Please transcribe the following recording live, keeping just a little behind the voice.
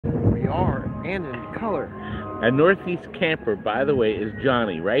are, and in color. A Northeast camper, by the way, is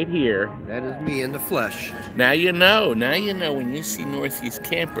Johnny right here. That is me in the flesh. Now you know. Now you know when you see Northeast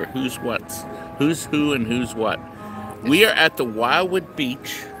camper, who's what's, who's who, and who's what. We are at the Wildwood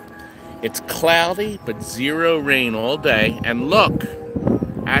Beach. It's cloudy, but 0 rain all day. And look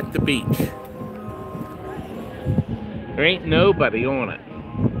at the beach. There ain't nobody on it.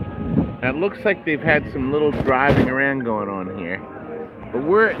 Now it looks like they've had some little driving around going on here. But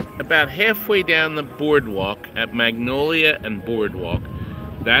we're about halfway down the boardwalk at Magnolia and Boardwalk.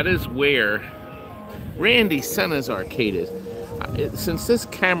 That is where Randy Senna's arcade is. Since this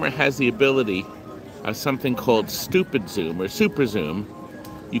camera has the ability of something called stupid zoom or super zoom,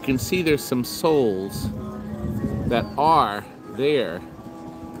 you can see there's some souls that are there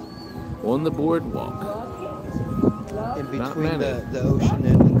on the boardwalk. In between the ocean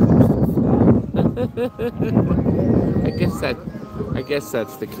and the coastal. I guess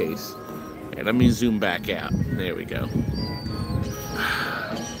that's the case. Okay, let me zoom back out. There we go.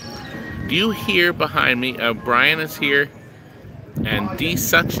 Do you hear behind me? Brian is here, and D.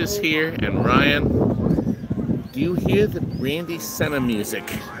 Such is here, and Ryan. Do you hear the Randy Senna music?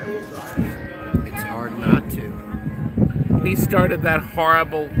 It's hard not to. He started that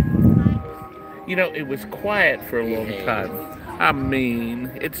horrible. You know, it was quiet for a long time. I mean,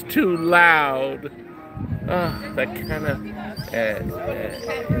 it's too loud. Oh, that kind of,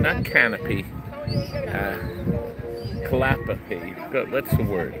 not canopy, calapathy. What's the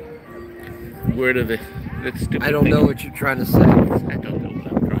word? Word of the stupid I don't know what you're trying to say. I don't know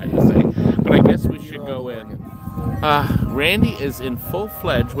what I'm trying to say. But I guess we should go in. Randy is in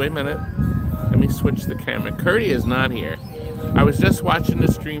full-fledged. Wait a minute. Let me switch the camera. Curdy is not here. I was just watching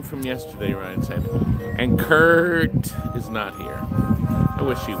the stream from yesterday, Ryan said. And Kurt is not here. I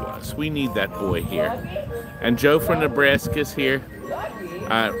wish he was. We need that boy here. And Joe from Nebraska is here.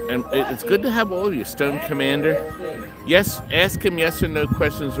 And it's good to have all of you. Stone Commander. Yes, ask him yes or no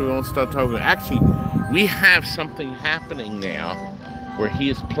questions. We won't start talking. Actually, we have something happening now where he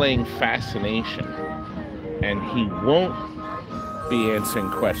is playing Fascination. And he won't be answering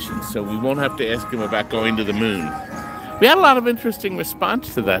questions. So we won't have to ask him about going to the moon. We had a lot of interesting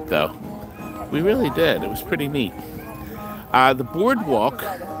response to that, though. We really did. It was pretty neat. The boardwalk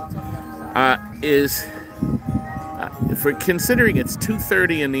is, for considering it's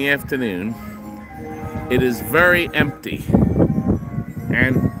 2:30 in the afternoon, it is very empty.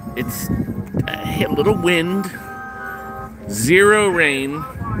 And it's a little wind, 0 rain.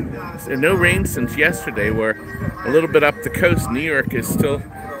 No rain since yesterday. We're a little bit up the coast. New York is still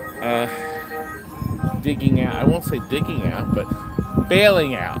digging out. I won't say digging out, but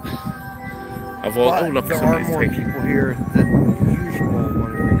bailing out. Of all, oh, look, there are more people here than usual when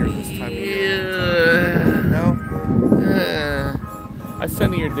we're here this time of year. No? A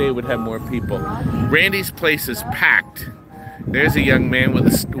sunnier day would have more people. Randy's place is packed. There's a young man with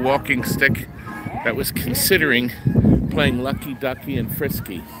a walking stick that was considering playing Lucky Ducky and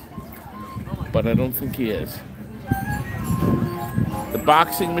Frisky. But I don't think he is. The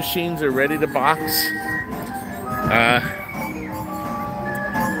boxing machines are ready to box.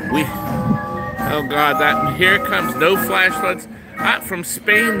 Oh God, here it comes. No flash floods. From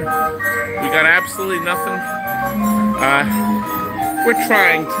Spain, we got absolutely nothing. We're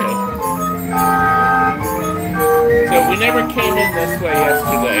trying to. So we never came in this way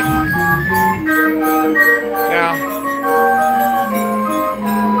yesterday. Now,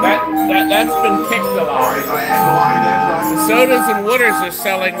 that's been kicked a lot. The sodas and waters are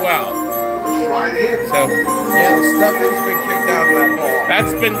selling well. So, yeah, the stuffing's been kicked out of that ball.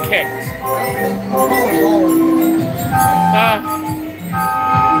 That's been kicked.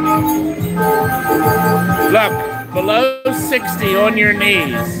 Look, below 60 on your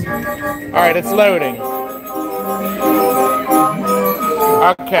knees. All right, it's loading.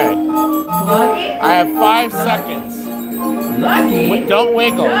 Okay. I have 5 seconds. Don't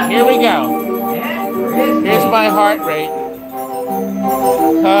wiggle. Here we go. Here's my heart rate.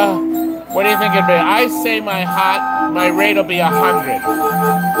 What do you think it'd be? I say my rate will be 100.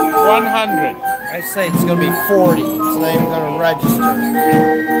 100. I say it's going to be 40. It's not even going to register.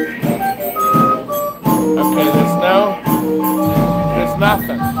 Okay, there's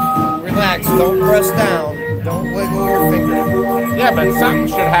nothing. Relax, don't press down. Don't wiggle your finger. Yeah, but something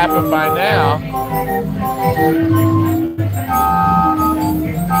should happen by now.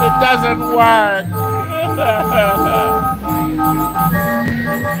 It doesn't work.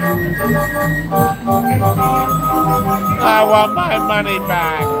 I want my money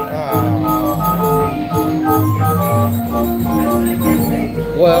back.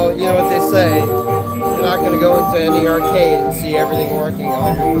 Well, you know what they say. You're not going to go into any arcade and see everything working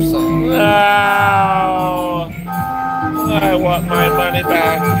 100%. No! I want my money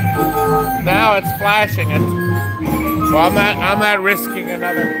back. Now it's flashing it. Well, I'm not risking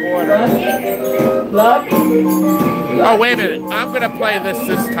another quarter. Oh, wait a minute. I'm going to play this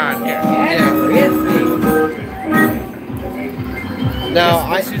time here.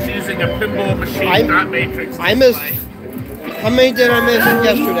 Now, this is using a pinball machine, not matrix. I missed. How many did I miss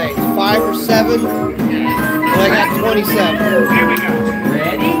yesterday? 5 or 7? And I got 27. Here we go.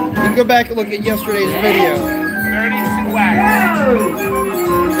 Ready? You can go back and look at yesterday's video. 32 wax.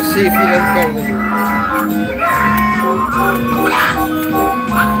 See if you look better than me.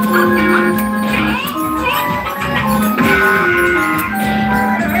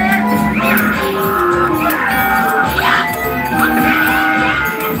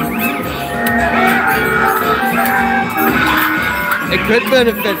 It could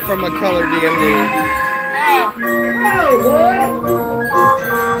benefit from a color DMD.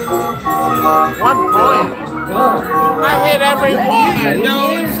 1 point. I hit every one.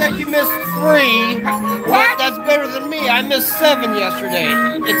 No, you said you missed 3. What? That's better than me. I missed 7 yesterday.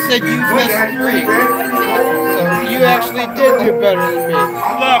 It said you missed 3. So you actually did do better than me.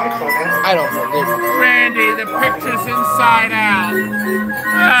 Look. I don't know, did you? Randy, the picture's inside out.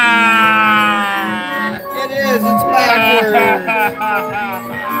 Ah. It is. It's backwards.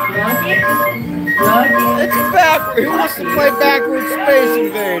 It's backward. Who wants to play backwards Space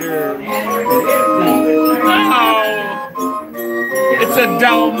Invaders? No. It's a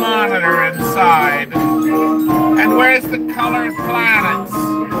dull monitor inside. And where's the colored planets?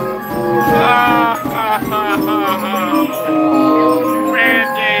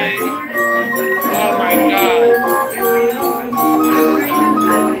 Randy. Oh my God.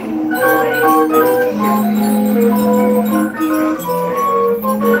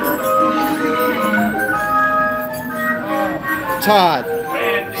 Todd.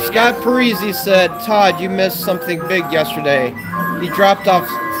 Scott Parisi said, Todd, you missed something big yesterday. He dropped off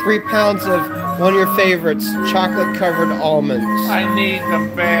 3 pounds of one of your favorites, chocolate-covered almonds. I need them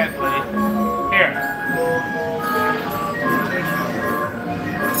badly. Here.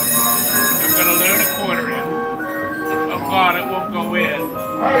 I'm going to load a quarter in. Oh God, it won't go in.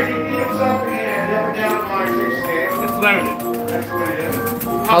 It's loaded.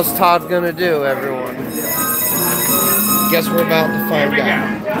 How's Todd gonna do, everyone? Guess we're about to find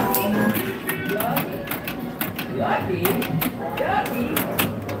out.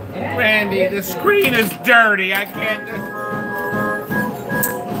 Randy, the screen is dirty. I can't.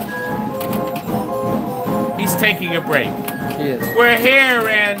 He's taking a break. He is. We're here,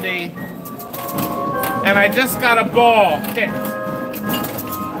 Randy. And I just got a ball kicked.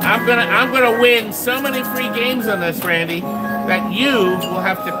 I'm gonna win so many free games on this, Randy, that you will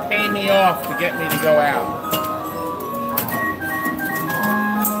have to pay me off to get me to go out.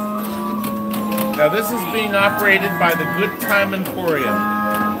 Now this is being operated by the Good Time Emporium.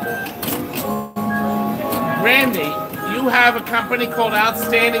 Randy, you have a company called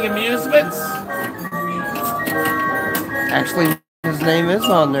Outstanding Amusements? Actually, his name is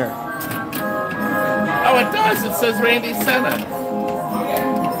on there. Oh, it does. It says Randy Senna.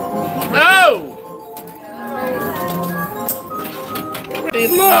 No! Randy,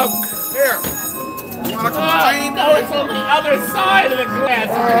 look! Here. You want to complain? No, it's on the other side of the glass.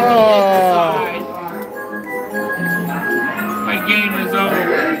 Oh. My game is over.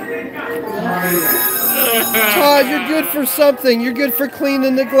 Todd, you're good for something. You're good for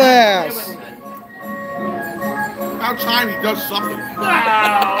cleaning the glass. About time he does something.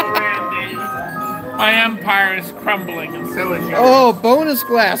 Oh, Randy. My empire is crumbling, and so is yours. Oh, bonus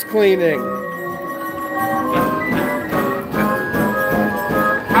glass cleaning.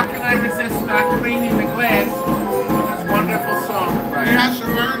 How can I resist not cleaning the glass with this wonderful song? He has to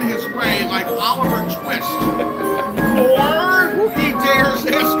learn his way like Oliver Twist. Or he dares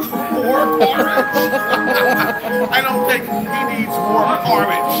ask for more porridge. I don't think he needs more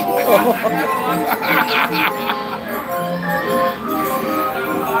porridge.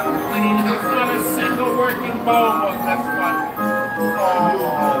 There's not a single working bowl on this one.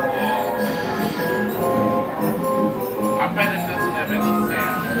 I bet it doesn't have any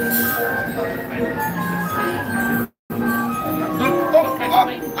sound.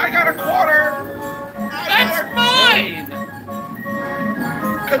 I got a quarter. That's mine!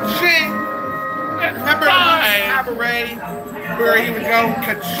 Ka-ching. Remember Cabaret, where he would go,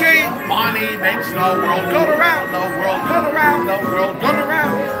 ka-ching, money makes the world go around, the world go around, the world go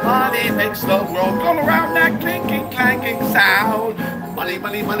around. Money makes the world go around, that clinking, clanking sound. Money,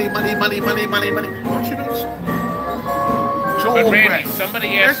 money, money, money, money, money, money, money. Don't you know this? But old Randy, Rick. somebody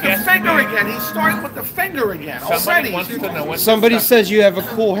There's asked the yesterday. finger again. He's starting with the finger again. Somebody wants to know what. Somebody says you have a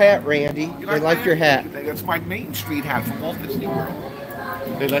cool hat, Randy. They like your hat. That's my Main Street hat from Walt Disney World.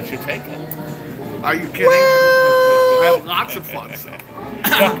 They let you take it. Are you kidding? I have lots of fun stuff.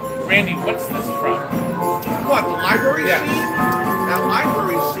 Randy, what's this from? What, the library Yeah. scene? That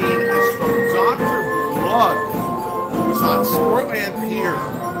library scene is from Dr. Blood, who was on Sportland Pier.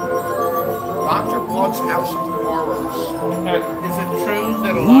 Dr. Blood's House of Horrors. Is it true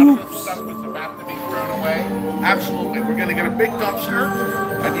that a lot of this stuff was about to be thrown away? Absolutely. We're going to get a big dumpster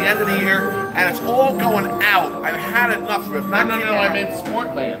at the end of the year, and it's all going out. I've had enough of it. No, I'm in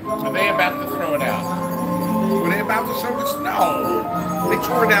Sportland. Are they about to throw it out? Were they about to service? No. They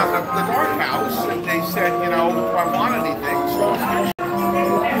tore down the dark house, and they said, you know, do I want anything? So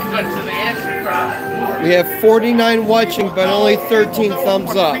Good, so they answered first. We have 49 watching, but only 13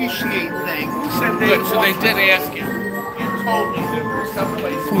 thumbs up. Appreciate things. Said Good, so they did ask you. You told me that there was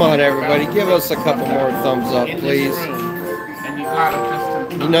someplace. Come on, everybody, give us a couple more thumbs up, in this please. room, and you got it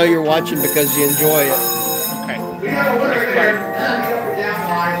just You know you're watching because you enjoy it. okay. We got a winner here. Down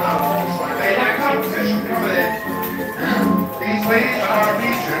line, they had competition coming in. These ladies are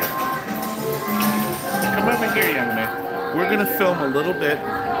featured. Come over here, young man. We're gonna film a little bit.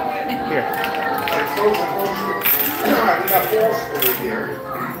 Here. Alright, we got balls for you here.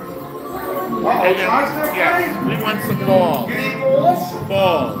 Uh-oh, John's gonna Yeah, play? we want some balls. You need balls?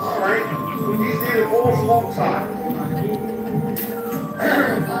 Balls. Alright, he's needed balls a long time.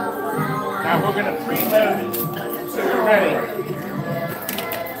 Now we're gonna preload it, so we're ready.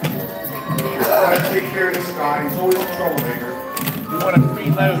 Gotta take care of this guy, he's always a troublemaker. We want to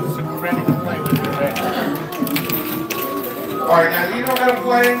preload, so we're ready to play when we're ready. Alright, now you know how to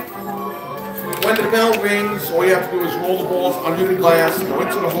play? When the bell rings, all you have to do is roll the balls under the glass, go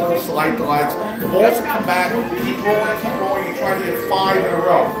into the hole, select the lights. The balls will come back, keep rolling, you try to get 5 in a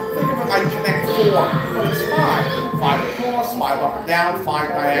row. Think of it like connect 4, but it's 5. 5 across, 5 up and down, 5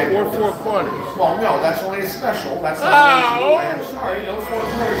 diagonal. Or 4 quarters. Well, no, that's only a special. That's not Oh! I'm sorry, no 4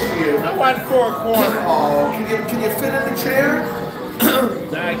 quarters for you. I want 4 quarters. Oh, can you fit in the chair?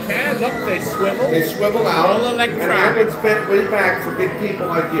 I can. Look, they swivel. They swivel out. All electronic. And it's bent way back for big people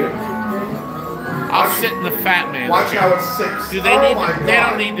like you. I'll sit in the fat man. Watch how it sits. Do they Oh need? my They God.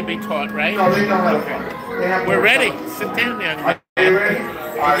 don't need to be taught, right? No, they know how to play. They have We're more ready. time. Sit down, young Are man. you ready?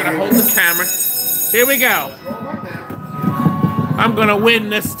 We're gonna hold the camera. Here we go. I'm gonna win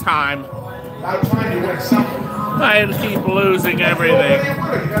this time. I'm trying to win something. I keep losing everything.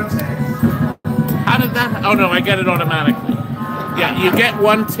 How did that? Oh no, I get it automatically. Yeah, you get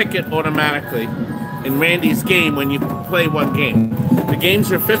 1 ticket automatically in Randy's game when you play 1 game. The games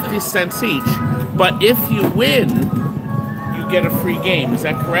are 50 cents each, but if you win, you get a free game. Is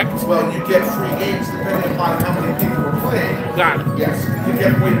that correct? Well, you get free games depending upon how many people are playing. Got it. Yes, you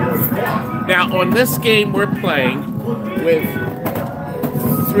get way more than one. Now, on this game, we're playing with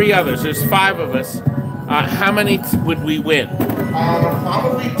 3 others. There's 5 of us. How many would we win?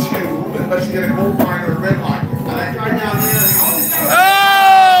 Probably 2, unless you get a gold line or a red line. And that guy down there,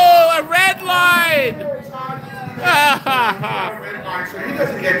 Oh, a red line! so he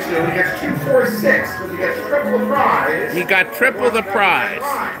doesn't get 2, he gets 2, 4, 6, because he gets triple the prize. He got triple the prize.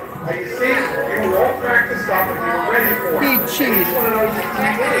 Now you see, you were all practiced up and you were ready for it. He cheated. Each one of those you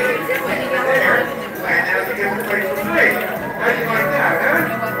can't get it. You get there, and now you get to play for free. How do you like that,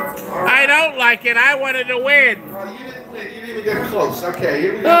 huh? All right. I don't like it. I wanted to win. Well, you didn't win. You didn't even get close. Okay,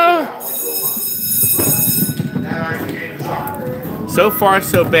 here we go. Now I can get this on. So far,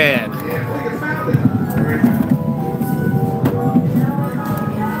 so bad. Yeah, well, you found it.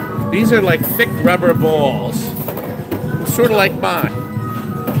 These are like thick rubber balls. Sort of like mine.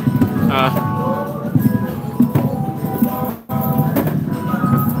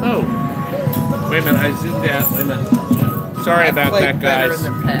 Oh. Wait a minute, I zoomed out. Wait a minute. Sorry about that, guys.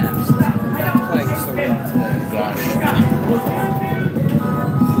 In the past. I'm playing so well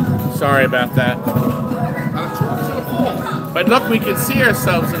today. Sorry about that. But look, we can see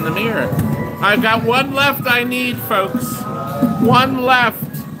ourselves in the mirror. I've got 1 left I need, folks. 1 left.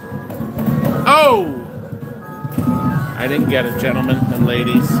 Oh! I didn't get it, gentlemen and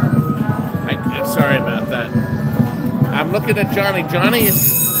ladies. Sorry about that. I'm looking at Johnny. Johnny is...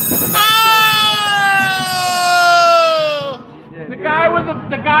 Oh! The guy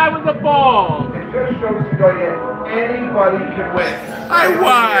with the ball. It just shows you that anybody can win. I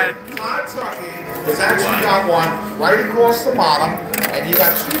won. Kentucky has actually got 1 right across the bottom, and you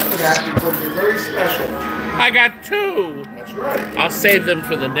got 2 for that because you're very special. I got 2. That's right. I'll save them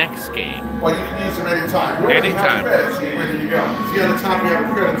for the next game. Well, you can use them anytime. Anytime. So you're ready to go. See on the top, you have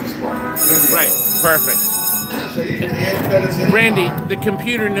a credit display. Right. Perfect. So you can add credits in. Randy, the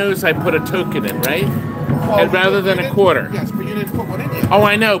computer knows I put a token in, right? Well, And rather than a quarter. Yes, but you didn't put one in yet. Oh,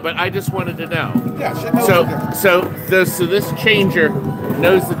 I know, but I just wanted to know. Yes, it knows the difference. So this changer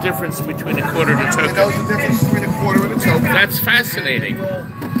knows the difference between a quarter and a It token. knows the difference between a quarter and a token. That's fascinating.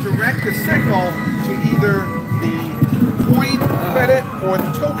 Direct the signal to either the point credit or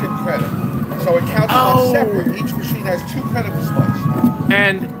the token credit. So it counts them separate. Each machine has 2 credit displays.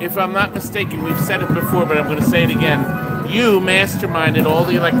 And if I'm not mistaken, we've said it before, but I'm going to say it again. You masterminded all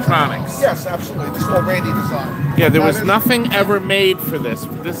the electronics. Yes, absolutely. This is all Randy designed. Yeah, there was nothing ever made for this.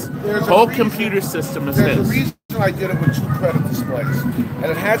 This whole computer system is There's his. a reason I did it with 2 credit displays. And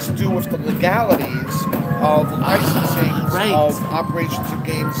it has to do with the legalities of licensing of operations of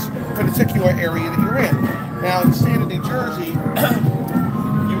games for the particular area that you're in. Now, in the state of New Jersey,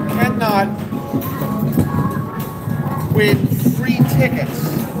 you cannot win free tickets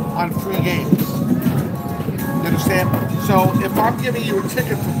on free games. You understand? So if I'm giving you a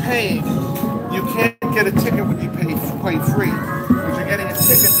ticket for paying, you can't get a ticket when you play free. Because you're getting a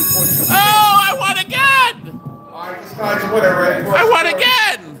ticket before you pay. Oh, I won again! Alright, this guy's a winner, right? I won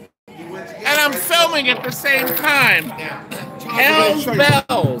again! And I'm filming at the same time. Hell's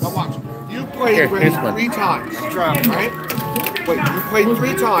bells! Now watch. You played 3 times. Right? Wait, you played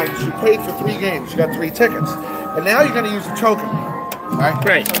 3 times. You paid for 3 games. You got 3 tickets. And now you're going to use the token. Right?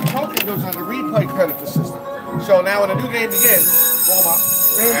 Right. So the token goes on the replay credit system. So now when a new game begins, roll them up.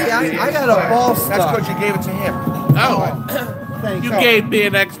 Randy, I got a ball stuck. That's because you gave it to him. Oh, Thank you gave me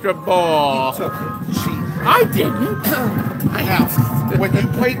an extra ball. He took it. Cheat. I didn't. Now, when you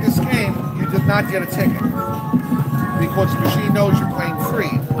played this game, you did not get a ticket. Because the machine knows you're playing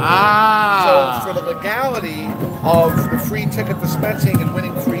free. Ah. So for the legality of the free ticket dispensing and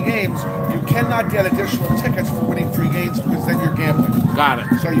winning free games, you cannot get additional tickets for winning free games because then you're gambling. Got it.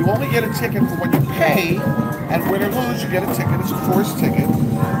 So you only get a ticket for when you pay, and win or lose, you get a ticket. It's a forced ticket.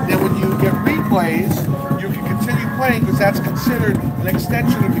 Then when you get replays, you can continue playing because that's considered an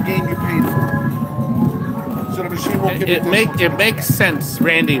extension of the game you paid for. So the machine won't give you It makes sense,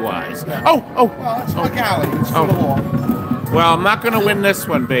 Randy-wise. Yeah. Oh. Well, it's legality. It's for the law. Well, I'm not going to win this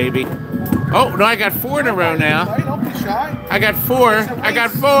one, baby. Oh, no, I got 4 in a row now. Don't be shy. I got 4. I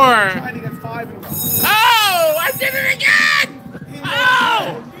got 4. Trying to get 5 in a row. Oh, I did it again!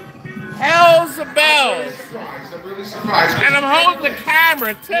 Oh! Hell's the bells. I'm really surprised. And I'm holding the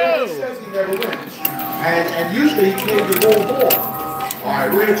camera, He too. says he never wins. And usually he plays the whole ball. All right,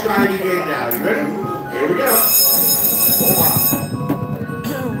 we're going to try the game now. You ready? Here we go.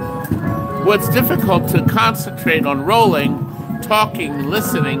 What's difficult to concentrate on rolling, talking,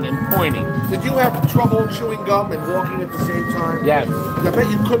 listening, and pointing. Did you have trouble chewing gum and walking at the same time? Yes. I bet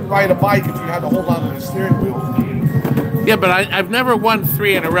you couldn't ride a bike if you had to hold on to the steering wheel. Yeah, but I've never won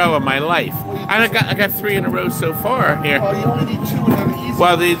 3 in a row in my life. I got 3 in a row so far here. Well, you only need 2 and then easy.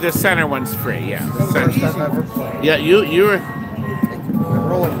 Well, the center one's free, yeah. Those are easy. Yeah, you were. I'm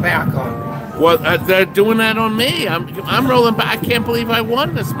rolling back on me. Well, they're doing that on me. I'm rolling back. I can't believe I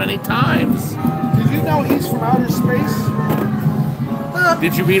won this many times. Did you know he's from outer space?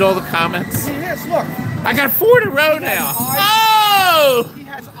 Did you read all the comments? He is. Look. I got 4 in a row now. Oh! He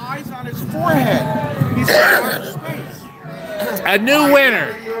has eyes on his forehead. He's from outer space. A new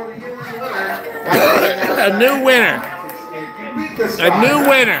winner. A new winner. A new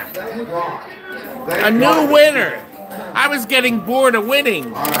winner. A new winner. I was getting bored of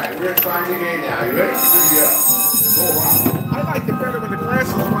winning. All right, we're trying the game now. You ready? Here we go. Oh, wow. I like it better when the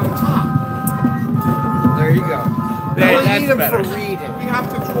glasses are on the top. There you go. That's need them better. for reading. You have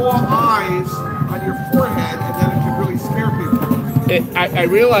to draw eyes on your forehead, and then it can really scare people. I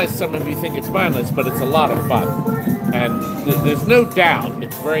realize some of you think it's mindless, but it's a lot of fun. And there's no doubt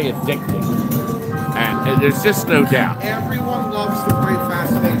it's very addicting. And there's just no doubt. Everyone loves to play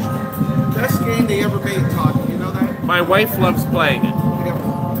Fascination. Best game they ever made, Todd. You know that? My wife loves playing it.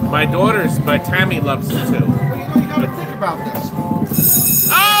 My Tammy loves it too. Well, you got to think about this.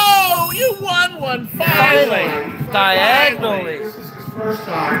 Oh, you won one finally. Diagonally. This is his first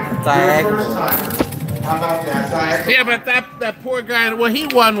time. Diagonally. Your first time. How about that? Diagonally. Yeah, but that poor guy, well, he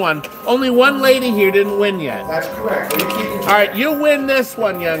won one. Only one lady here didn't win yet. That's correct. All right, you win this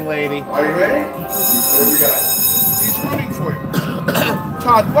one, young lady. Are you ready? Here we go. He's rooting for you.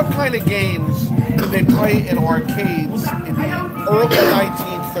 Todd, what kind of games did they play in arcades in the early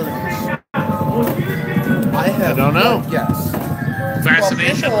 1930s? I don't know. Yes.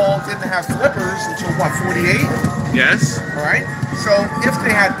 Fascination. Well, pinball didn't have flippers until, what, 48? Yes. All right? So if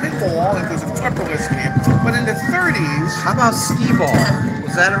they had pinball, it was a flipperless game. But in the 30s... How about skee ball?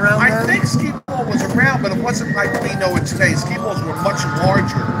 Was that around I then? think skee ball was around, but it wasn't like we know it today. Skee balls were much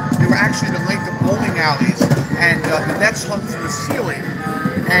larger. They were actually the length of bowling alleys. and the nets hung from the ceiling.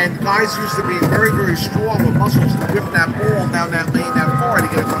 And guys used to be very, very strong with muscles to whip that ball down that lane that far to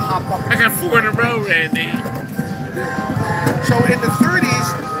get it to hop up. I got 4 in a row, Randy. So in the 30s,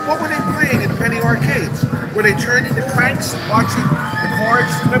 what were they playing in penny arcades? Were they turning the cranks and watching the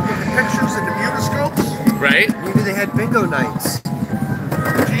cards flip with the pictures and the mutoscopes? Right? Maybe they had bingo nights.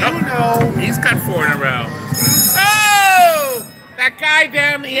 Do you know? He's got 4 in a row. Oh! That guy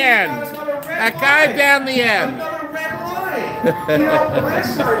down the end. That guy down the end. Another red line. You know,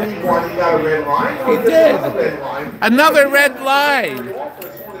 last time he won, he got a red line. He did. Another red line.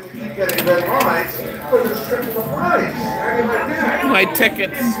 Keep getting red lines, but it's triple the prize. How do you like that? My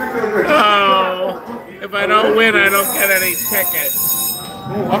tickets. Oh, if I don't win, I don't get any tickets.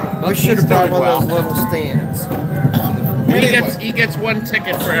 We should have brought one of those little stands. He gets 1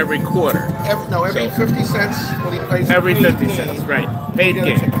 ticket for every quarter. Every 50 cents when he plays. Every 50 cents, right. Paid You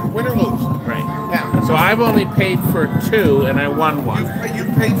get a game. ticket, win or lose. Right. Now, So I've only paid for 2 and I won 1. you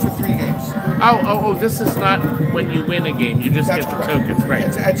paid for 3 games. Oh, this is not when you win a game. You just That's get the correct. tokens, right.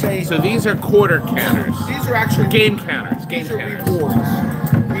 It's a, So these are quarter counters. these are actually Game counters. Game these are counters.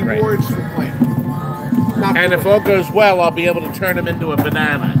 rewards. Rewards for playing. Not And if all goes well, I'll be able to turn them into a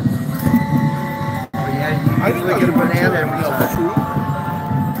banana. I usually get a banana every time.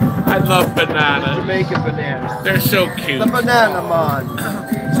 I love bananas. Jamaican bananas. They're so cute. The banana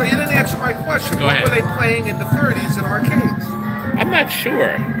man. So you didn't answer my question. Go What ahead. were they playing in the 30s in arcades? I'm not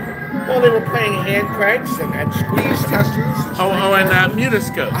sure. Well, they were playing hand cranks and squeeze testers. And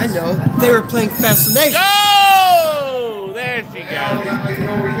mutoscopes. I know. They were playing Fascination. Oh! There she goes.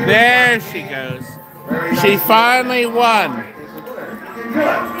 There she goes. She finally won.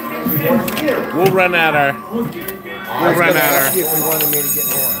 We'll run at her. We'll run at Ask her. you if you wanted me to get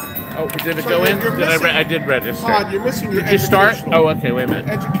more. Oh, did it go in? I did register. Todd, you're missing your Did you start? educational- Oh, okay. Wait a minute.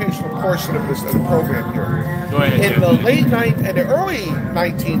 educational portion of the program here. Go ahead. In Jim. the early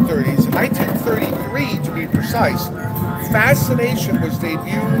 1930s, 1933 to be precise, Fascination was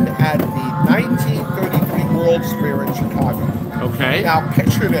debuted at the 1933 World's Fair in Chicago. Okay. Now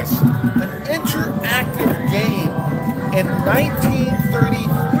picture this, an interactive game in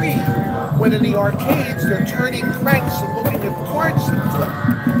 1933, when in the arcades they're turning cranks and looking at cards and flip.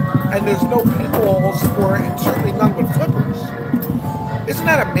 And there's no pinballs or and certainly none with flippers. Isn't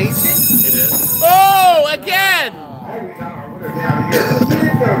that amazing? It is. Oh, again!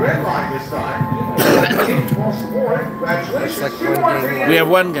 We have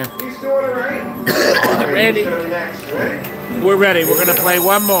one guy. Randy, we're ready. We're going to play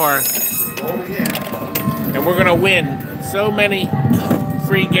one more. And we're going to win so many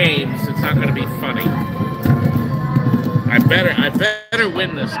free games, it's not going to be funny. I better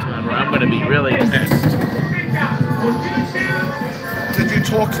win this time or I'm going to be really pissed. Did you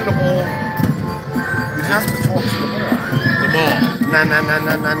talk to the ball? You have to talk to the ball. The ball. No.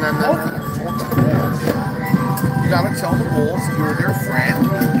 Talk to the balls. You gotta tell the balls you're their friend,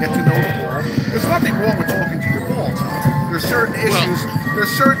 get to know the ball. There's nothing wrong with talking to your balls. There's certain issues.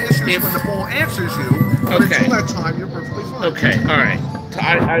 There's certain issues when the ball answers you, but Okay. until that time, you're perfectly fine. Okay, all right.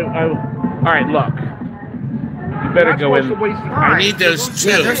 All right, look. You better go in. I need those 2.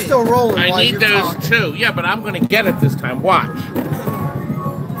 Yeah, they're still rolling. I while need you're those talking. 2. Yeah, but I'm going to get it this time. Watch.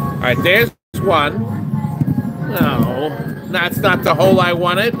 All right, there's 1. No, that's not the hole I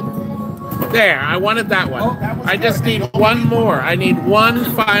wanted. There, I wanted that one. I just need 1 more. I need 1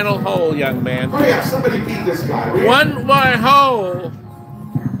 final hole, young man. Oh yeah, somebody beat this guy. 1 more hole.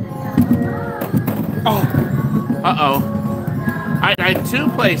 Oh. Uh-oh. I had 2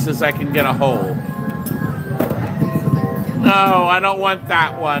 places I can get a hole. No, I don't want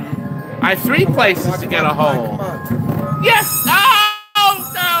that one. I have 3 places to get a hole. Yes!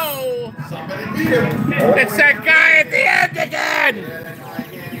 Oh, no! It's that guy at the end again!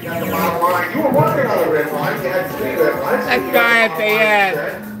 You were working on a red line. You had 3 red lines. That guy at the end.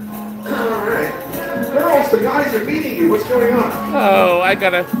 All right. Girls, the guys are beating you. What's going on? Oh, I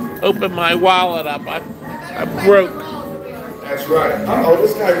gotta open my wallet up. I'm broke. That's right. Uh-oh,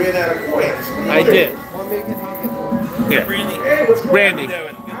 this guy ran out of coins. I did. Here. Hey, what's going Randy. on? Good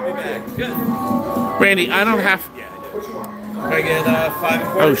to be back. Good. Randy, I don't have... What you want? Can I get 5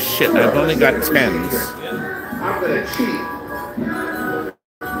 Oh, quarters? shit. I've only got 10s. I'm going to cheat.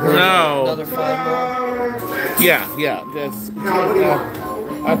 No. Another 5 more. Yeah. That's, Now, what do you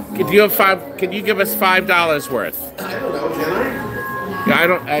want? do you have 5... Can you give us $5 worth? I don't know, can I? Yeah, I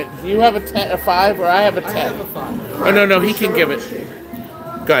don't... do you have a 5 or I have a 10? I have a 5. Oh, no, he can give it.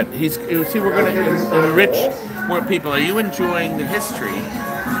 Good. See, we're going to enrich more people. Are you enjoying the history? All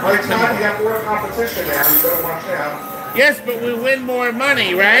right, Todd, you have more competition now. You better watch out. Yes, but we win more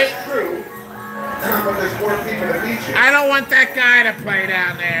money, right? True. But there's more people to beat you. I don't want that guy to play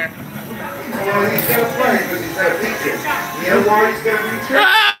down there. Well, he's going to play because he's going to beat you. You know why he's going to beat you?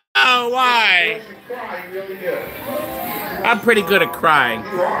 Oh, why? Really good. I'm pretty good at crying.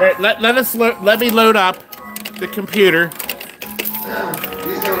 Let me load up the computer.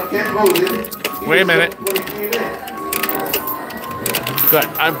 He's going to get loaded. Wait a minute. Good.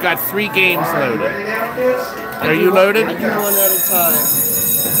 I've got 3 games loaded. Are you loaded? I do one at a time.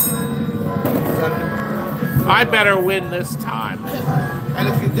 I better win this time. And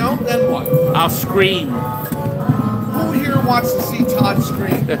if you don't, then what? I'll scream. Who here wants to see Todd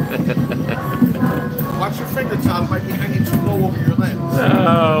scream? Watch your finger, Todd. It might be hanging too low over your lens.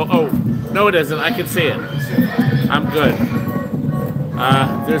 Oh, no it isn't. I can see it. I'm good.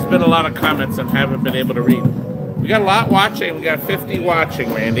 There's been a lot of comments I haven't been able to read. We got a lot watching. We got 50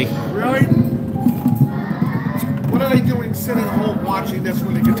 watching, Randy. Really? What are they doing sitting home watching this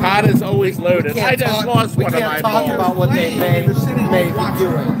when they get Todd is always loaded. I just lost one of my We can't talk balls. about what they may be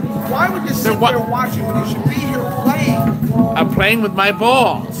doing. Why would you sit there watching when you should be here playing? I'm playing with my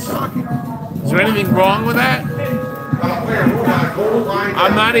balls. Is there anything wrong with that?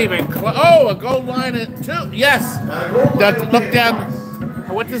 I'm not even close. Oh, a gold line at 2. Yes. Look down.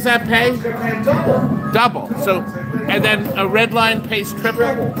 What does that pay? Double. So, and then a red line pays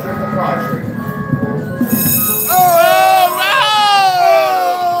triple. Oh!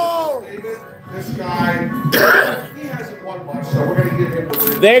 This guy, he hasn't won much, so we're going to give him the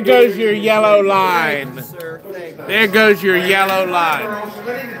win. There goes your yellow line. There goes your yellow line.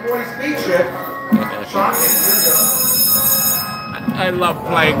 I love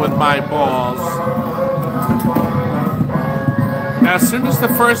playing with my balls. Now, as soon as the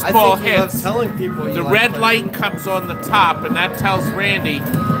first ball hits, the red light comes on the top, and that tells Randy.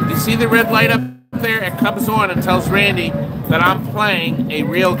 You see the red light up there? It comes on and tells Randy that I'm playing a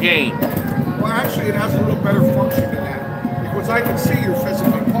real game. Well, actually, it has a little better function than that, because I can see you're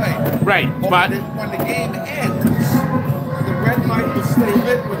physically playing. Right, but when the game ends, the red light will stay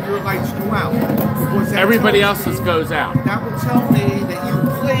lit when your lights go out. Everybody else's goes out. That will tell me that you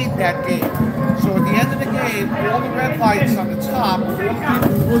played that game. So at the end of the game, all the red lights on the top, all the people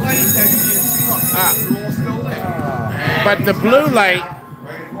who played that game, they're all still lit. But the blue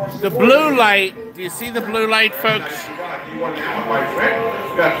light, do you see the blue light, folks?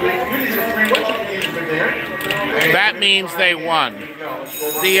 That means they won.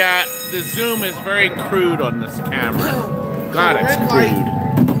 The zoom is very crude on this camera. God, it's crude.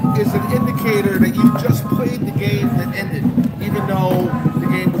 Is an indicator that you just played the game that ended, even though the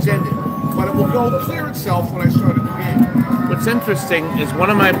game was ended. But it will go clear itself when I started the game. What's interesting is one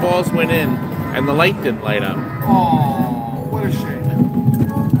of my balls went in and the light didn't light up. Oh, what a shame.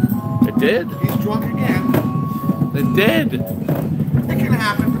 It did. He's drunk again. It did. It can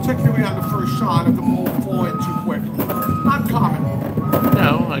happen, particularly on the first shot if the ball fall in too quick. Not common.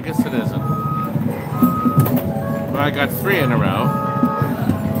 No, I guess it isn't. But I got 3 in a row.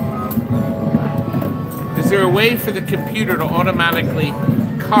 Is there a way for the computer to automatically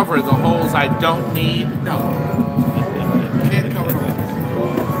cover the holes I don't need? No. Can't cover them.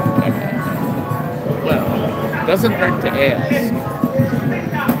 Well, doesn't hurt to ask.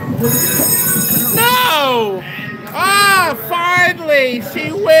 No! Ah, finally,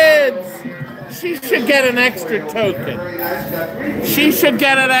 she wins. She should get an extra token. She should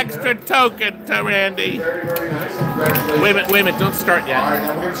get an extra token to Randy. Wait a minute, don't start yet.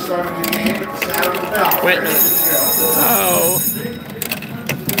 Wait a minute. Oh.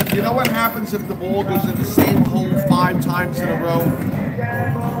 You know what happens if the ball goes in the same hole 5 times in a row?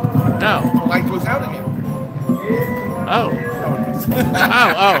 No. The light goes out again. Oh.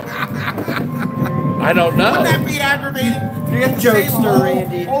 Oh. I don't know. Wouldn't that be aggravating? You get the same hole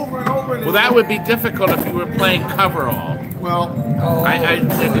Randy. over and over. Well, that would be difficult if you were playing coverall. Well, I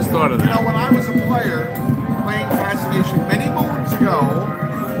just thought of that. You know, when I was a player playing Fascination many moons ago,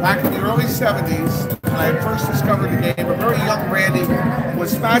 back in the early 70s, when I first discovered the game, a very young Randy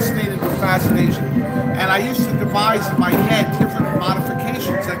was fascinated with Fascination. And I used to devise in my head different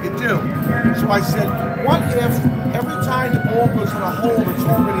modifications I could do. So I said, what if every time the ball goes in a hole that's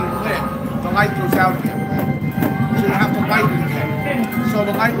already lit, the light goes out again? So you have to light it again. So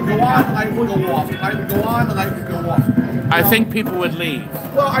the light would go on, the light would go off. The light would go on, the light would go off. I think people would leave.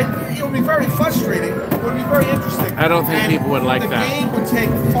 Well, it would be very frustrating. It would be very interesting. I don't think people would like that. The game would take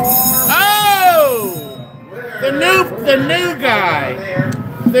far. Oh! The new guy.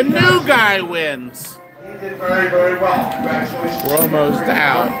 The new guy wins. He did very, very well. Congratulations. We're almost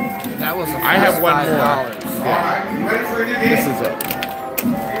out. That was I have one more. All right, you ready for a new game? This is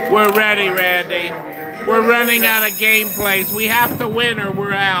it. We're ready, Randy. We're running out of gameplays. We have to win or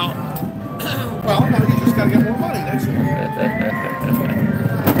we're out. Well, no, you just got to get more money. That's all.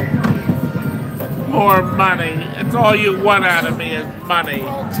 More money. That's all you want out of me is money.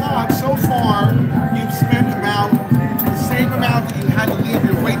 Well, Todd, so far you've spent about the same amount that you had to leave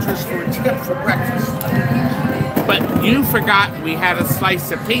your waitress for a tip for breakfast. But you forgot we had a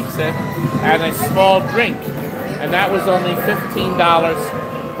slice of pizza and a small drink. And that was only $15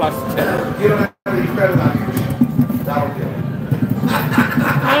 plus tip. You don't have any credit on you. That'll do it.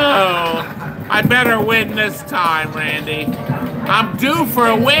 Oh, I better win this time, Randy. I'm due for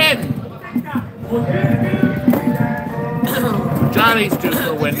a win. Johnny's due for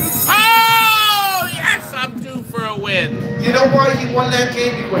a win. Oh, yes, I'm due for a win. You know why you won that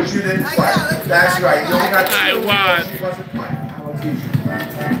game? Because you didn't play. That's right. You only got I won. She wasn't playing. I'll teach you.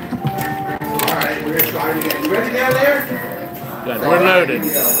 All right, we're going to try it again. You ready down there? Good. We're loaded.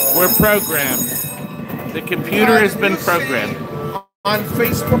 We're programmed. The computer has been programmed. On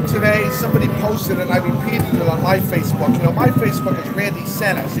Facebook today, somebody posted it, and I repeated it on my Facebook. You know, my Facebook is Randy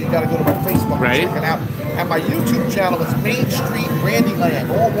Senna, so you got to go to my Facebook and check it out. And my YouTube channel is Main Street Randyland,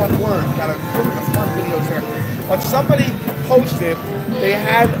 all one word. You got to look at the fun videos there. But somebody posted, they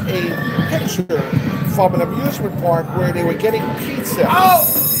had a picture from an amusement park where they were getting pizza. Oh!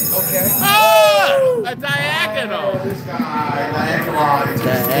 Okay. Oh! A diagonal. This guy, diagonal.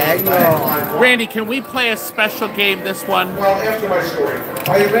 Randy, can we play a special game this one? Well, after my story.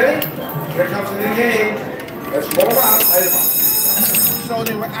 Are you ready? Here comes the new game. Let's roll out. Light them up. So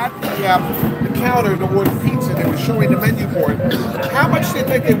they were at the counter to order pizza. They were showing the menu board. How much do you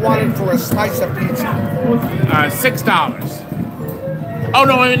think they wanted for a slice of pizza? $6. Oh,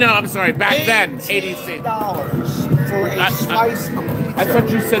 no, I'm sorry. Back then, $86. For a slice of pizza. I thought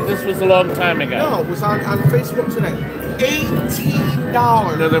you said this was a long time ago. No, it was on Facebook today.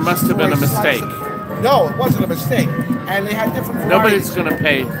 $18. No, there must have been a mistake. No, it wasn't a mistake. And they had different varieties. Nobody's going to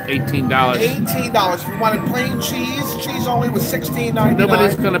pay $18. $18. If you wanted plain cheese only was $16.99.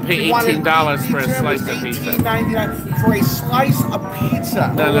 Nobody's going to pay $18 for a slice of pizza. $18.99 for a slice of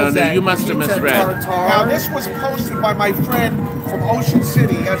pizza. No, you must have misread. Now, this was posted by my friend from Ocean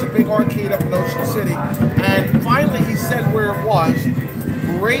City. He has a big arcade up in Ocean City. And finally, he said where it was.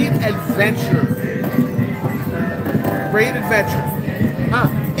 Great Adventure. Great Adventure. Huh.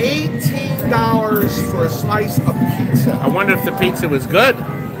 $18 for a slice of pizza. I wonder if the pizza was good.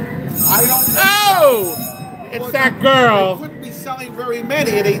 I don't know. Oh! It's that girl. They couldn't be selling very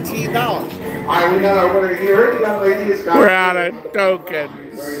many at $18. All right, we got our winner here. The young lady has got. We're out of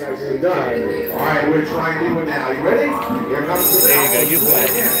tokens. Very nicely done. All right, we're trying to do it now. You ready? Here comes the. There you go. You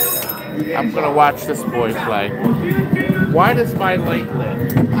play. I'm going to watch this boy play. Why does my light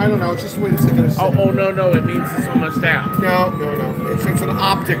lit? I don't know. It's just the way the ticket is. Oh, no. It means it's almost out. No. It's an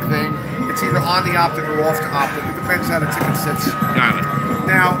optic thing. It's either on the optic or off the optic. It depends how the ticket sits. Got it.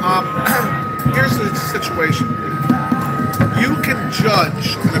 Now, here's the situation. You can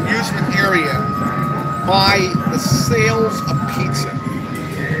judge an amusement area by the sales of pizza.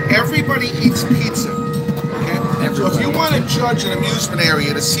 Everybody eats pizza. Okay? So if you want to judge an amusement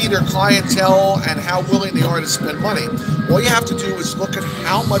area to see their clientele and how willing they are to spend money, all you have to do is look at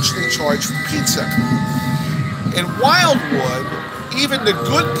how much they charge for pizza. In Wildwood, even the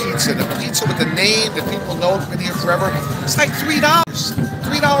good pizza, the pizza with the name that people know has been here forever, it's like $3. $3,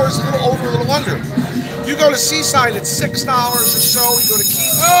 a little over, a little under. You go to Seaside, it's $6 or so. You go to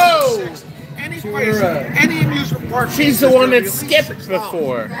Keys, any place, any amusement park. She's the one that skipped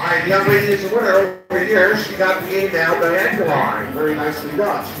before. All right, young lady is the winner over here. She got the game now, diagonal line. Very nicely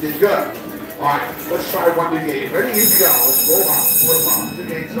done. She did good. All right, let's try one new game. Ready? Here we go. Let's roll on. The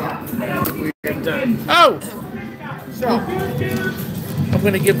game's on. We're done. Oh! So, I'm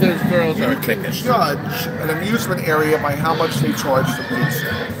going to give those girls our you can tickets. judge an amusement area by how much they charge for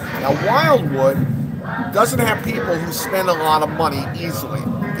pizza. Now, Wildwood doesn't have people who spend a lot of money easily.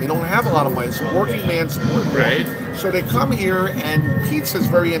 They don't have a lot of money. It's a working man's sport. Right. So they come here, and pizza is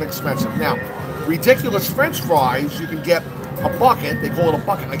very inexpensive. Now, ridiculous French fries, you can get a bucket. They call it a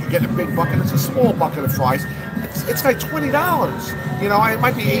bucket. Like you get a big bucket. It's a small bucket of fries. It's like $20. You know, it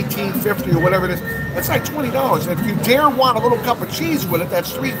might be $18.50 or whatever it is. It's like $20. And if you dare want a little cup of cheese with it,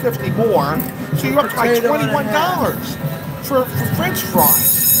 that's $3.50 more. So you're up to like $21 for French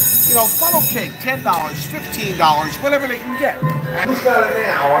fries. You know, funnel cake, $10, $15, whatever they can get. Who's got it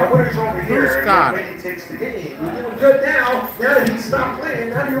now? Our winner's over here. Who's got it? He takes the game. You're doing good now. Now that he's stopped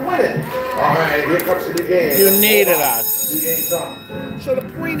playing, now you're winning. All right, here comes the game. You needed us. The game's up. So the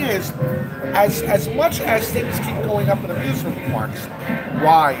point is, as much as things keep going up in amusement parks,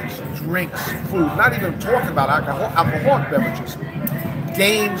 rides, drinks, food, not even talking about alcoholic beverages,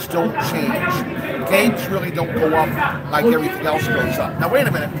 games don't change. games really don't go up like everything else goes up. Now wait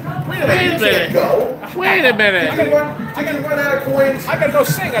a minute. Wait a minute. You can't go. Wait a minute. I can run out of coins. I gotta go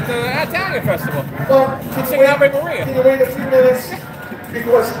sing at the Italian festival. Well, I'm singing Ave Maria. Can you wait a few minutes?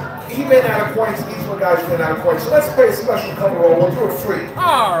 Because he ran out of coins, these one guys ran out of coins. So let's play a special cover roll. We'll do it free.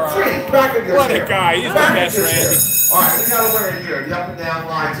 All right. Free. Back in your What chair. a guy. He's the Back best, in your Randy. chair. All right, we got to learn here. The up and down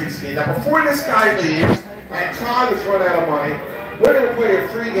line 16. Now, before this guy leaves, and Todd has run out of money, we're going to play a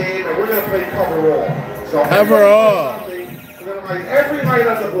free game, and we're going to play cover roll. So Cover roll. We're going to write every night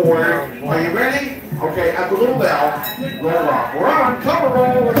on the board. Are you ready? Okay, at the little bell, roll up. We're on cover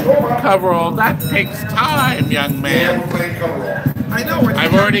roll. Let's roll up. Cover roll. That takes time, young And man. we're playing cover roll. I know.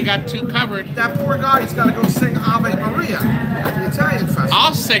 I've already got 2 covered. That poor guy, he's got to go sing Ave Maria at the Italian festival.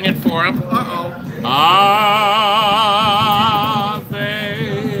 I'll sing it for him. Uh-oh.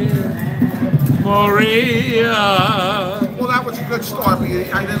 Ave Maria. Well, that was a good start, but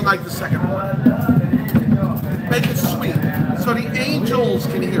I didn't like the second one. Make it sweet, so the angels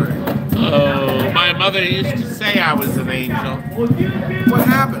can hear it. Oh, my mother used to say I was an angel. What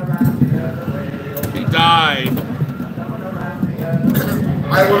happened? He died.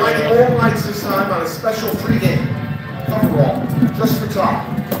 I would like all nights this time on a special free game. Cover roll, just for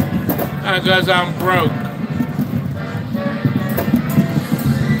Tom. Because I'm broke.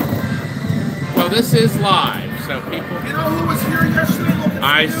 Well, this is live, so people... You know who was here yesterday looking for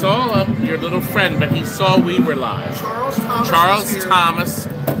I you? saw your little friend, but he saw we were live. Charles Thomas. Charles was here. Thomas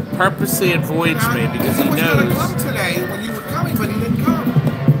purposely avoids me because he was going to knows. come today when you were coming, but he didn't come.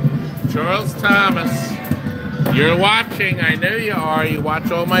 Charles Thomas, you're watching. I know you are. You watch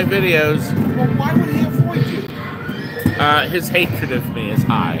all my videos. Well, why would he avoid you? His hatred of me is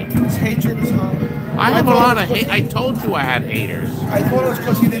high. His hatred is high. I have a lot of hate. I told you I had haters. I thought it was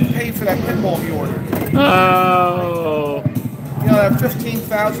because he didn't pay for that pinball he ordered. Oh. You know, that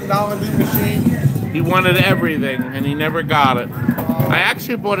 $15,000 new machine? He wanted everything, and he never got it. I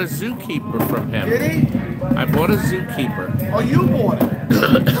actually bought a zookeeper from him. Did he? I bought a zookeeper Oh, you bought it.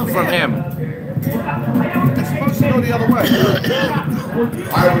 from him. It's supposed to go the other way.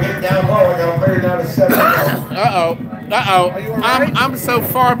 I will get down low. I got to play down to 7. Uh-oh. Uh-oh. Are you all right? I'm so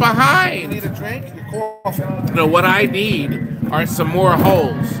far You behind. need a drink? You're coughing. No, what I need are some more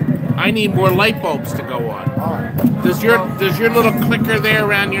holes. I need more light bulbs to go on. All right. Does your little clicker there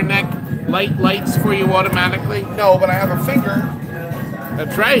around your neck lights for you automatically? No, but I have a finger.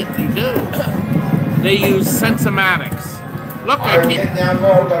 That's right, you do. They use Sensimatics. Look, I will get down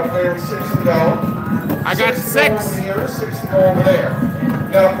low. Got to play with 6 to go. I got 6 to 6. go over here, 6 to go over there.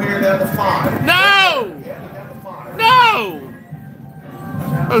 You got to clear down to 5. No! Yeah, down to 5. No!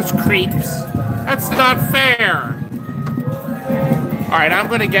 Those creeps. That's not fair. All right, I'm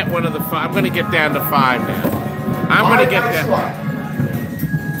gonna get one of the. I'm gonna get down to 5 now. I'm gonna get down.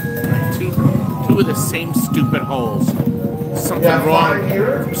 Two of the same stupid holes. Something wrong.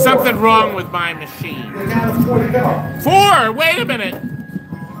 Here, 4. Something wrong with my machine. You're down to 4 to go. 4. Wait a minute. You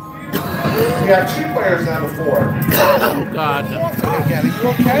got 2 players down to 4. Oh God. Again, are you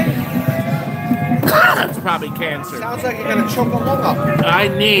okay? That's probably cancer. Sounds like you're gonna choke a lung up. I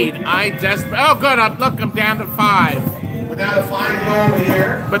desperate. Oh, good. Look, I'm down to 5. We're down to 5 to go over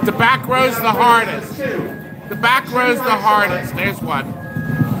here. But the back row's the hardest. 2. The back row's the hardest. There's one.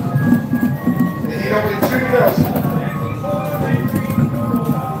 You need only 2 bills.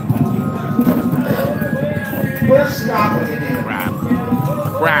 Where's Scott when you need him?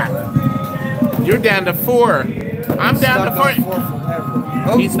 Crap. You're down to 4. I'm down to 4.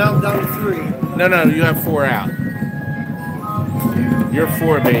 Oh, He's- now I'm down to 3. No, you have 4 out. You're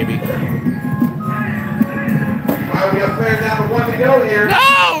 4, baby. All right, we got player down to 1 to go here. No!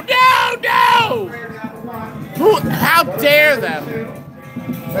 Player down to 1. How dare them?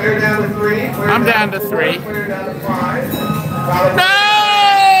 Player down to 3. I'm down to 3. Player down to 5. No!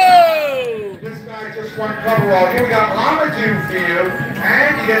 This guy just won cover roll. Here we got Mama June for you.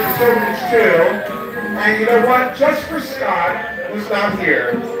 And you get the sodas too. And you know what? Just for Scott, who's not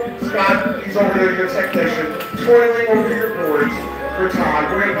here. Scott, he's over there, your technician, toiling over your boards for Todd.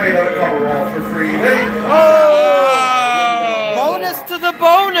 We're going to play another cover roll for free. Ready? Oh! Bonus to the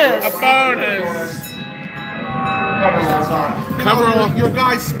bonus! A bonus! Cover roll's on. Cover roll. Your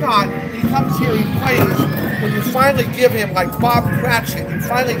guy Scott, he comes here, he plays. When you finally give him, like Bob Cratchit, you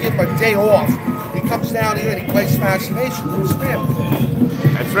finally give him a day off. He comes down here and he plays Fascination with his family.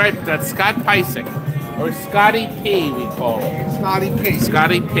 That's right. That's Scott Pisick. Or Scotty P, we call him. Scotty P.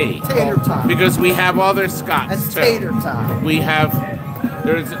 Scotty P. Tater time. Because we have other Scotts That's too. tater time. We have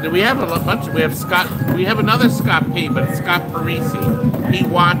we have a bunch. We have another Scott P, but it's Scott Parisi. He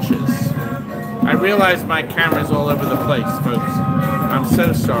watches. I realize my camera's all over the place, folks. I'm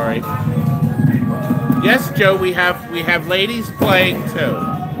so sorry. Yes, Joe, we have ladies playing too,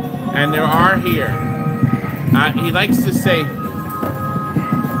 and there are here. He likes to say,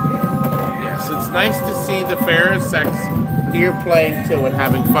 yes, it's nice to see the fairer sex here playing too and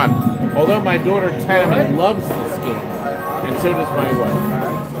having fun. Although my daughter Tammy loves this game, and so does my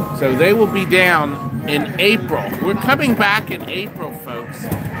wife. So they will be down in April. We're coming back in April, folks.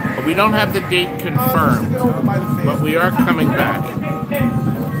 But we don't have the date confirmed, but we are coming back.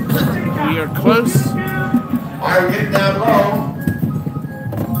 We are close. Are we getting down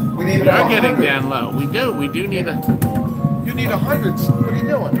low? We need We are getting down low. We do need a... You need 100. What are you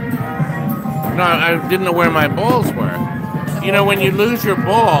doing? No, I didn't know where my balls were. You know, when you lose your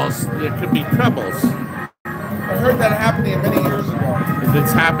balls, there could be troubles. I heard that happening many years ago.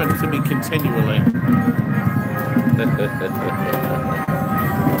 It's happened to me continually.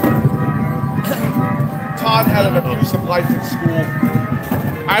 Todd had an abusive life at school.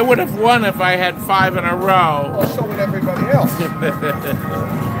 I would have won if I had 5 in a row. Well, so would everybody else.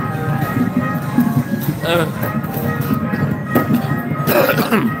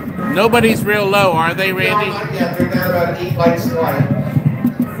 Nobody's real low, are they, Randy? No, not yet. They're down about 8 lights tonight.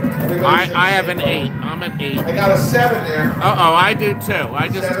 I have an 8. I'm an 8. I got a 7 there. Uh-oh, I do too. I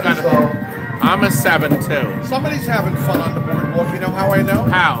just got a... I'm a 7 too. Somebody's having fun on the boardwalk. You know how I know?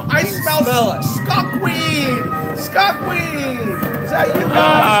 How? I smell it. Skunk weed. Skunk weed. Is that you guys?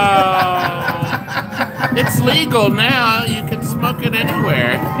 Oh, it's legal now. You can smoke it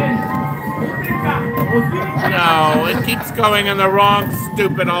anywhere. No, it keeps going in the wrong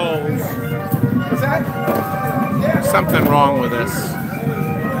stupid holes. Is that? Yeah. Something wrong with this.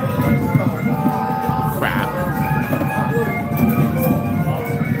 Crap.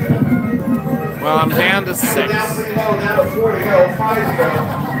 Well, I'm down to 6. Down to 4 to go. 5 to go.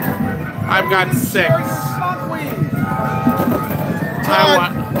 I've got 6.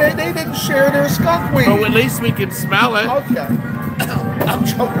 Todd, they didn't share their skunk weed. Oh, at least we can smell it. Okay. I'm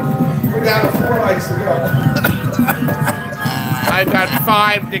joking. We're down to 4 lights to go. I've got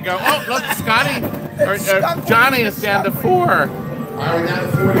 5 to go. Oh, look, Scotty, or Johnny is down to 4. All right, we're down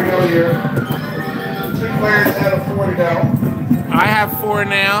to 4 to go here. 2 players down to 4 to go. I have 4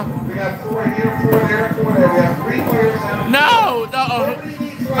 now. We got 4 here, 4 there, 4 there. We have 3 players down. No.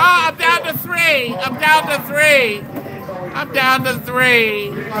 Oh, I'm down to 3. I'm down to 3. I'm down to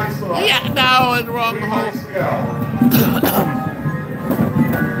 3. Yeah, no, in the wrong hole.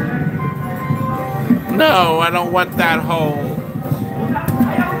 No, I don't want that hole.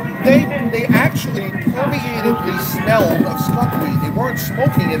 They actually permeated the smell of skunk weed. They weren't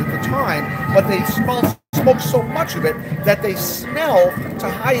smoking it at the time, but they smoked so much of it that they smell to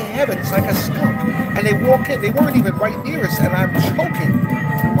high heavens like a skunk. And they walk in, they weren't even right near us, and I'm choking.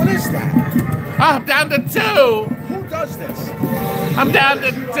 What is that? Oh, I'm down to 2. Who does this? I'm down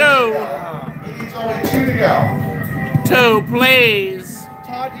to 2. He's only 2 to go. 2, please.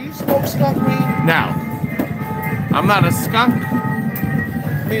 Todd, do you smoke skunk weed? No. I'm not a skunk.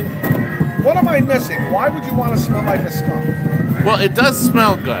 I mean, what am I missing? Why would you want to smell like a skunk? Well, it does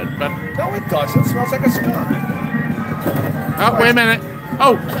smell good, but... No, it doesn't. It smells like a skunk. Oh, wait a minute.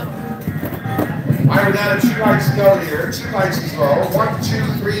 Oh. All right, we're down to 2 lights to go here. 2 lights is low. 1,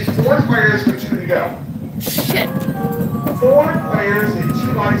 2, 3, 4 players with 2 to go. Shit. 4 players and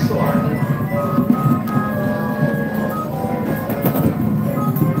 2 lights to learn.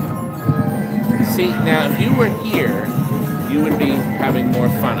 See, now, if you were here, you would be having more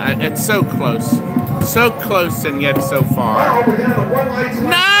fun. It's so close. So close and yet so far. Oh, we're down to 1 light to learn.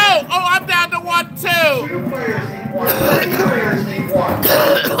 No! Oh, I'm down to 1, too! 2 players need 1. 3 players need 1.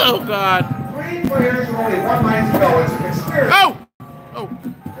 Oh, God. 3 players and only 1 light to go. It's an experience. Oh! Oh.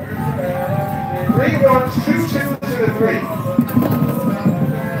 3 1s, 2 2s, and a 3.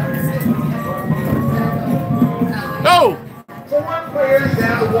 Oh! So 1 player is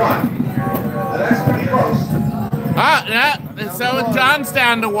down to 1. Now that's pretty close. Yeah. So John's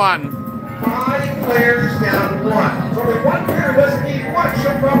down to 1. 5 players down to 1. So if 1 player doesn't need 1,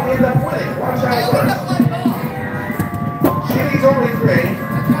 she'll probably end up winning. Watch out first. She needs only 3.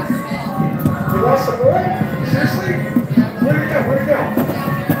 You want some more? Seriously? Where'd it go? Where'd it go?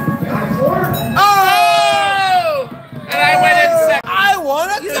 Down to 4? Oh! And I went in second. I won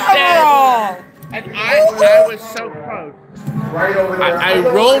a You double! And I was so close. Right over there. I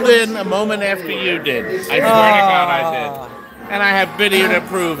rolled in a moment after you did. I swear to God I did. And I have video to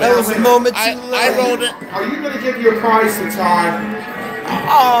prove it. That was a moment too I rolled it. Are you going to give your prize to Todd?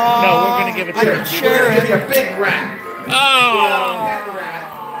 No, we're going to give it to I you. can share Give you it. a big rat. Oh!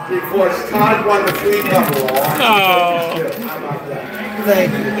 Because Todd won the free double. Oh! How about that?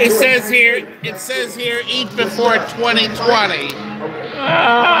 Thank you. It says here, eat before 2020.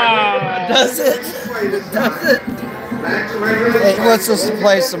 Oh. Does it? Does it? He wants us to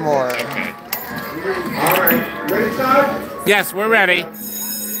play some more. Okay. All right. Ready, Todd? Yes, we're ready.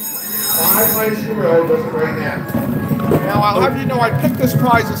 5 lights in a row, does it right now. Now, I'll have you know I picked this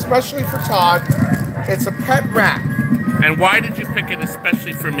prize especially for Todd. It's a pet rat. And why did you pick it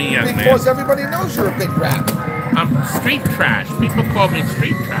especially for me, young man? Because everybody knows you're a big rat. I'm street trash. People call me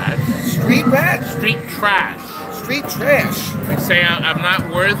street trash. Street rat? Street trash. Street trash. They say I'm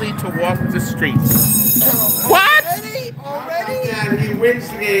not worthy to walk the streets. What? Already? And he wins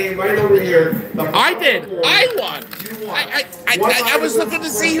the game right over here. I did. I won. I was looking to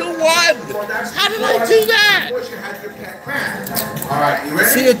see who won. How did I do that? All right, you ready?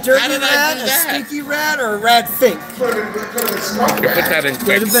 Is he a How dirty did I rat, do a that? stinky rat, or a rat fink? Put that in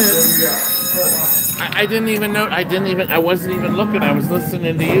quick. I didn't even know. I wasn't even looking. I was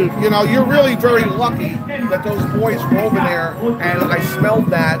listening to you. You know, you're really very lucky that those boys were over there, and I smelled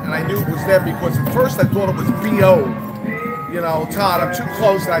that, and I knew it was them because at first I thought it was B.O. You know, Todd, I'm too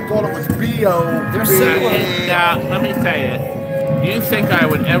close, and I thought it was B.O. They're similar. Now, let me tell you. Do you think I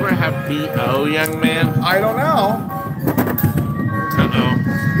would ever have B.O., young man? I don't know. Uh-oh.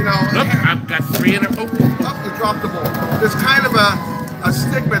 You know, Look, I've got 300. Oh, you dropped the ball. There's kind of a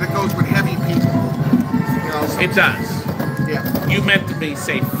stigma that goes with heavy people. You know, so, it does. yeah. You meant to be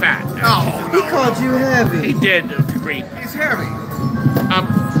say fat. No, He called you He heavy. did, creep. he's heavy. I'm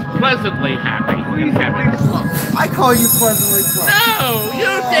pleasantly happy and heavy. I call you pleasantly plump. No,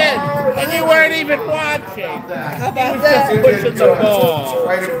 you did, and you weren't even watching. How about that? Pushing the ball.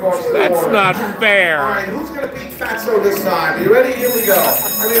 Right across the That's board. not All fair. right, who's going to beat Fatso this time? You ready? Here we go.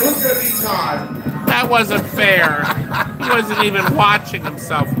 I mean, who's going to beat Todd? That wasn't fair. He wasn't even watching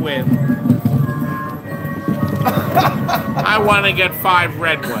himself win. I want to get 5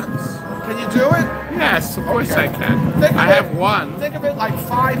 red ones. Can you do it? Yes, of course I can. Think of I it- have one. Think of it like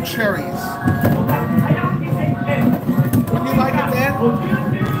 5 cherries. Wouldn't you like it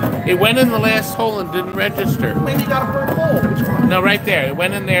then? It went in the last hole and didn't register. Maybe you got a purple hole. Which one? No, right there. It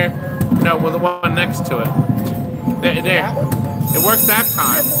went in there. No, well, the one next to it. There. That one? It worked that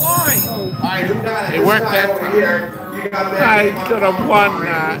time. Blind. All right, who got it? It worked This guy that over time. here. You got that I game on could have top. won All right,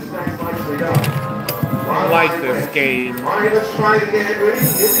 that. who's next? Nicely done. I like this game. All right, let's try it again. Ready?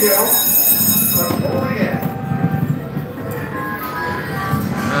 Here we go. Let's go again.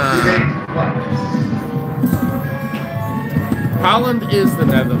 Holland is the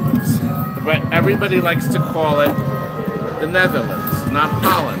Netherlands, but everybody likes to call it the Netherlands, not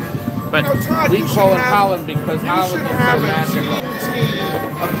Holland. But No, Todd, we you call should it have- Holland because You Holland should is so have magical. a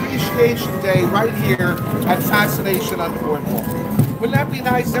TNT Appreciation Day right here at Fascination on the boardwalk. Wouldn't that be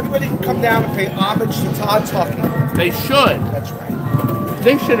nice? Everybody can come down and pay homage to Todd Tucky. They should. That's right.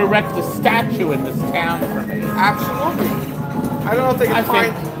 They should erect a statue in this town for me. Absolutely. I don't know if they can I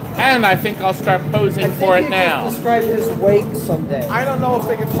find. think, and I think I'll start posing for it now. Describe his wake someday. I don't know if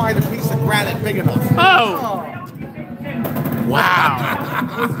they can find a piece of granite big enough. Oh! Wow!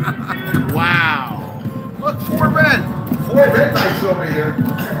 Wow! Look, 4 red. 4 red lights over here.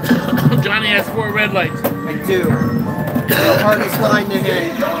 Johnny has 4 red lights. I do. The hardest line to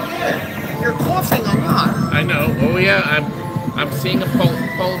hit. You're coughing a lot. I know. Oh yeah, I'm seeing a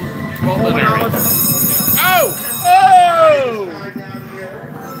pulmonary. Oh! Oh!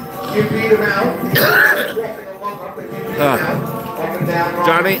 You beat him out.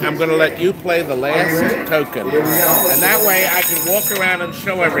 Johnny, I'm going to let you play the last token. And that way I can walk around and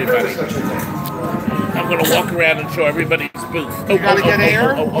show everybody. I'm going to walk around and show everybody's booth. You gotta get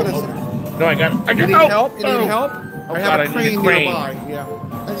air? What is it? No, I got You need help? You need help? Oh, I God, have a crane nearby. Yeah.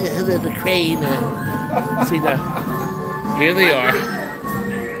 The crane. See the. Here they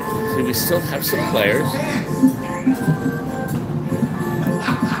are. See, we still have some players.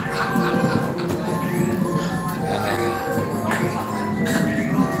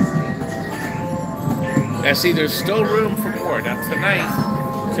 Now, see, there's still room for more. Now,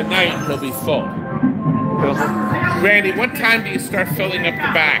 tonight he'll be full. Randy, what time do you start filling up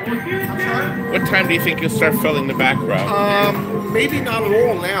the back? What time do you think you'll start filling the back row? Maybe not at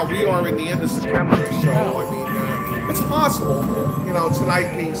all now. We are in the end of September, so I mean, it's possible. You know,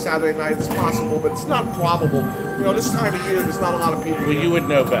 tonight being Saturday night, it's possible, but it's not probable. You know, this time of year, there's not a lot of people. Well, you would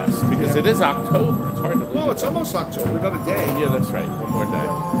know best because it is October. It's hard to believe. Well, it's almost October, another day. Yeah, that's right. One more day.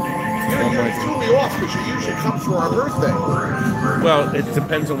 You threw me off because you usually come for our birthday. Well, it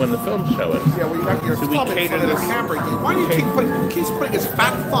depends on when the film show is. Yeah, well, you got your So we thumb in cater front of the this- camera. Why do you keep putting his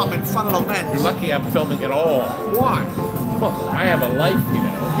fat thumb in front of the lens? You're lucky I'm filming it all. Why? Well, I have a life, you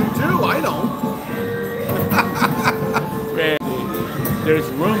know. You do, I don't. Randy, there's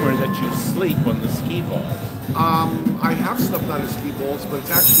rumor that you sleep on the skee ball. I have slept on the ski balls, but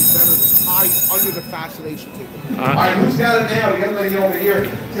it's actually better to hide under the fascination table. All right, who's got it now? The young lady over here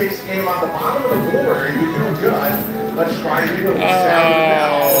takes the game on the bottom of the board, and you're doing good. Let's try to do it.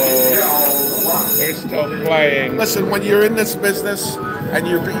 They're still playing. Listen, when you're in this business and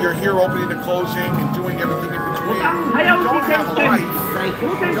you're here opening and closing and doing everything in between, you don't have a life. You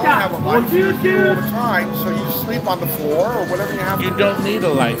don't have a life. You're here all the time, so you sleep on the floor or whatever you have to do. You don't need a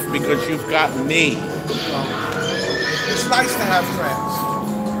life because you've got me. It's nice to have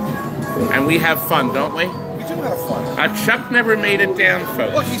friends. And we have fun, don't we? We do have fun. Chuck never made it down,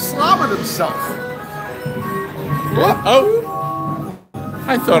 folks. Look, he slobbered himself. Oh!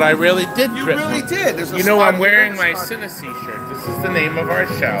 I thought I really did You trip really him. did. There's a You know, slobber I'm wearing my spot. Senna shirt. This is the name of our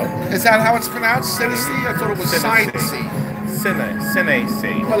show. Is that how it's pronounced? Synesy? I thought it was Synesy. Senna.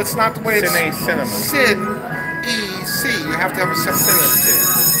 Well, it's not the way it's... Cinema. Sin-E-C. You have to have a separate...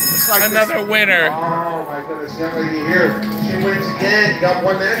 It's like Another winner. Oh my goodness, young lady here. She wins again. Got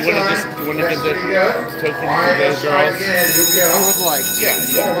one that You wanna time. just- you wanna That's get the pretty good. token All right, for those let's try girls? again. Here we go. I would like.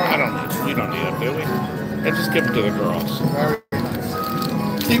 Yeah. I don't need. We don't need it, do we? Let's just give it to the girls.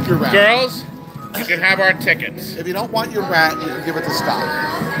 Keep your rat. Girls, you can have our tickets. If you don't want your rat, you can give it to Scott.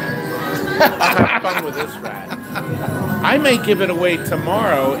 I'll have fun with this rat. I may give it away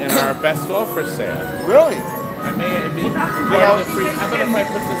tomorrow in our best offer sale. Really? I may be part of the free. How about if I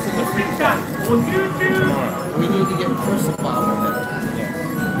put this in the free play tomorrow? We need to get Chris a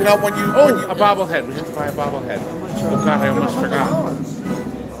bobblehead. You know, when you... Oh, a bobblehead. We have to buy a bobblehead. Oh God, I almost forgot.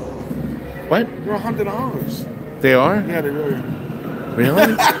 What? They're $100. They are? Yeah, they really are.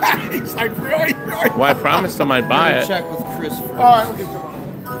 Really? He's like, really? Well, I promised them I'd buy it. Check with Chris. All right, we'll get to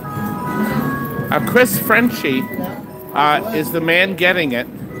CHRIS FRANCHI is the man getting it,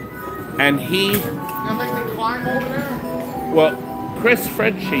 and he... Now they can climb over there? Well, CHRIS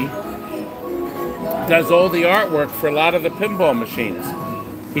FRANCHI does all the artwork for a lot of the pinball machines.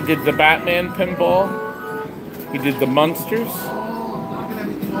 He did the Batman pinball. He did the MUNSTERS.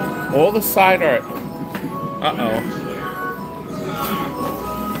 All the side art. Uh-oh.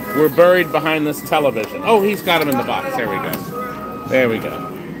 We're buried behind this television. Oh, he's got him in the box. There we go. There we go.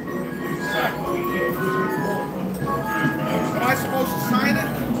 Am I supposed to sign it?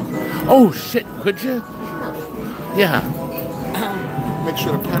 Oh, shit. Could you? Yeah. Make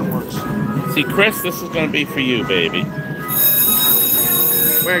sure the pen works. See, Chris, this is going to be for you, baby.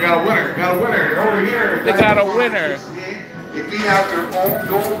 We got a winner. Got a winner. Over here. They got a winner. They beat out their own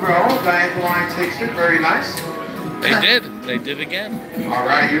gold girl. Diagonal line takes it. Very nice. They did. They did again. All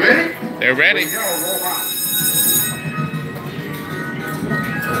right, you ready? They're ready. Here we go. Roll on.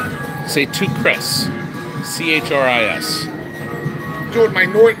 Say to Chris. CHRIS. Do it, my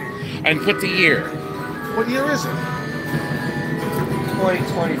Norton. And put the year. What year is it?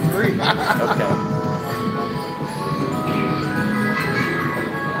 2023. Okay.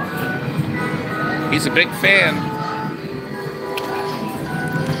 He's a big fan.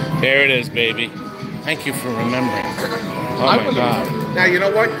 There it is, baby. Thank you for remembering. Oh my God. Now, you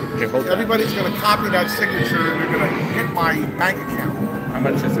know what? Here, hold that. Everybody's going to copy that signature and they're going to hit my bank account. How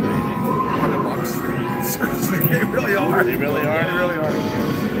much is it, baby? $100. Seriously, they really are. They really are? They really are.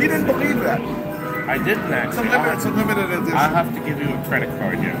 He didn't believe that. I didn't actually. It's a limited edition. I'll have to give you a credit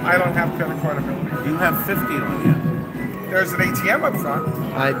card here. I don't have credit card ability. You have 50 on you. There's an ATM up front.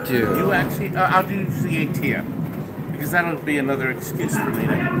 I do. You actually, I'll do the ATM. Because that'll be another excuse for me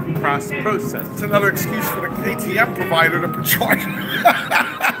to process. It's another excuse for the ATM provider to charge.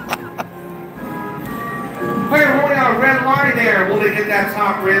 Hey, we're rolling out a red line there. Will they get that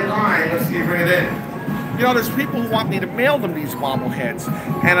top red line? Let's see if we're in. You know, there's people who want me to mail them these bobbleheads,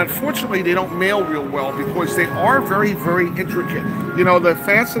 and unfortunately they don't mail real well because they are very, very intricate. You know, the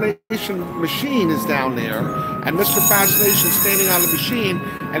Fascination machine is down there, and Mr. Fascination's standing on the machine,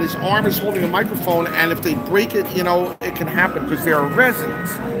 and his arm is holding a microphone, and if they break it, you know, it can happen because they are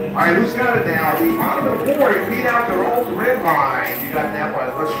resins. All right, who's got it now? The bottom of the board beat out their old red line. You got that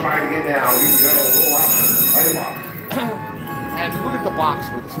one. Let's try it again now. Here we go. Roll out. Right him up. And look at the box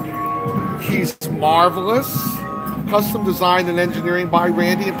with this. He's marvelous. Custom designed and engineering by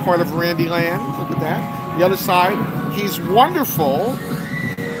Randy and part of Randy Land. Look at that. The other side, he's wonderful.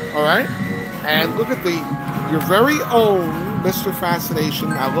 All right. And look at your very own Mr.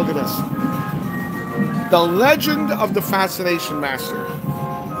 Fascination. Now look at this. The legend of the Fascination Master.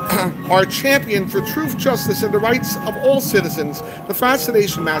 our champion for truth, justice, and the rights of all citizens, the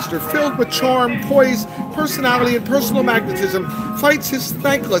Fascination Master, filled with charm, poise, personality, and personal magnetism, fights his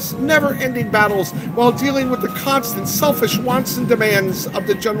thankless, never-ending battles while dealing with the constant, selfish wants and demands of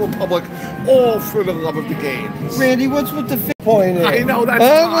the general public, all for the love of the game. Randy, what's with the finger pointing? I know that's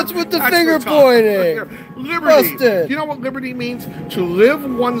what's with the finger pointing? Liberty. Busted. You know what liberty means? To live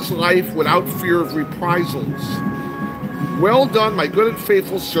one's life without fear of reprisals. Well done, my good and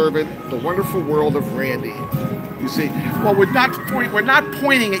faithful servant, the wonderful world of Randy. You see, well, we're not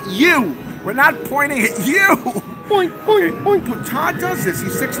pointing at you. We're not pointing at you. Point, point, point. When Todd does this, he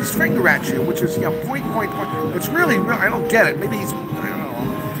sticks his finger at you, which is, point, point, point. It's really, I don't get it. Maybe he's, I don't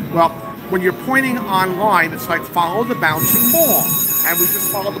know. Well, when you're pointing online, it's like follow the bouncing ball. And we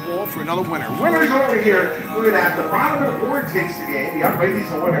just followed the ball for another winner. Winners over here. We're going to have the bottom of the board takes the game. The young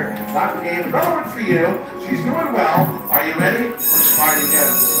lady's a winner. Got the game. Another one for you. She's doing well. Are you ready? Let's try it again.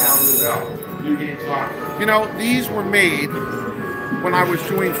 The sound of the bell. You can talk. You know, these were made when I was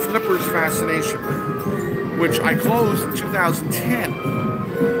doing Flipper's Fascination, which I closed in 2010.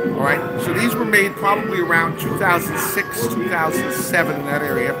 All right, so these were made probably around 2006, 2007 in that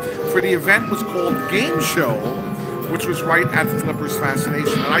area. For the event was called Game Show, which was right at Flipper's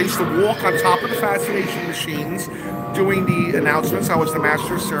Fascination. And I used to walk on top of the Fascination machines doing the announcements. I was the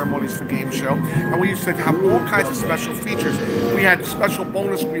master of ceremonies for Game Show. And we used to have all kinds of special features. We had special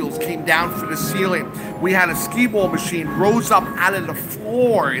bonus wheels came down from the ceiling. We had a skee ball machine rose up out of the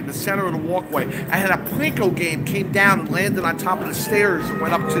floor in the center of the walkway. I had a Plinko game came down and landed on top of the stairs and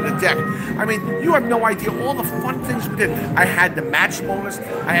went up to the deck. I mean, you have no idea all the fun things we did. I had the match bonus.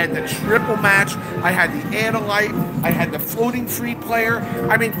 I had the triple match. I had the Adalite. I had the floating free player.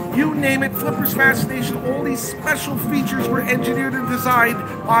 I mean, you name it, Flipper's Fascination, all these special features were engineered and designed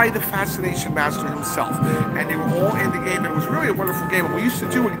by the Fascination Master himself. And they were all in the game. It was really a wonderful game. And we used to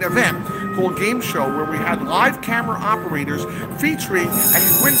do an event called Game Show where we had live camera operators featuring, and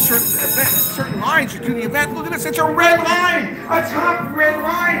you win certain lines. You do the event. Look at this. It's a red line. A top red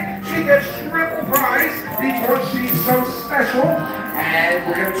line. She gets triple prize because she's so special. And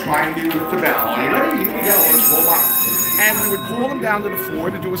we're going to try and do it with the bell. Are you ready? Here we go. Let's roll up. And we would call them down to the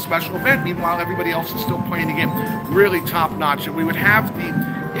floor to do a special event. Meanwhile, everybody else is still playing the game. Really top notch. And we would have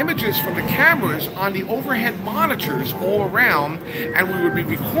the images from the cameras on the overhead monitors all around, and we would be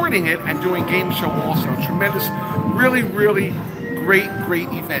recording it and doing Game Show also. Tremendous, really, really great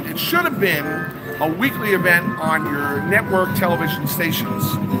event. It should have been a weekly event on your network television stations.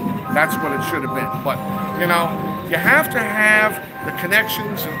 That's what it should have been. But, you know, you have to have the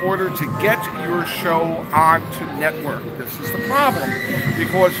connections in order to get your show onto network. This is the problem,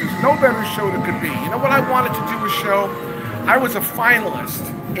 because there's no better show that could be. You know what I wanted to do a show? I was a finalist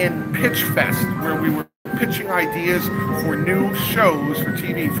in Pitch Fest, where we were pitching ideas for new shows for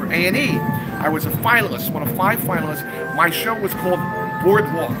TV for A&E. I was a finalist, one of 5 finalists. My show was called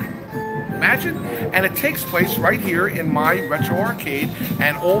Boardwalk. Imagine, and it takes place right here in my retro arcade,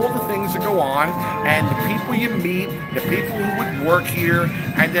 and all the things that go on, and the people you meet, the people who would work here,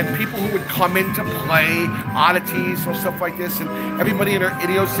 and then people who would come in to play, oddities or stuff like this, and everybody in their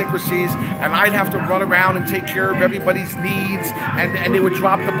idiosyncrasies, and I'd have to run around and take care of everybody's needs, and they would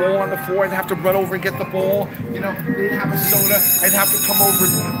drop the ball on the floor, I'd have to run over and get the ball, you know, they'd have a soda, I'd have to come over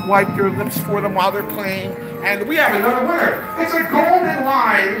and wipe their lips for them while they're playing. And we have another winner. It's a golden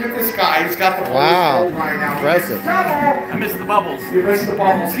line. Look at this guy. He's got the gold line now. Impressive. I missed the bubbles. You missed the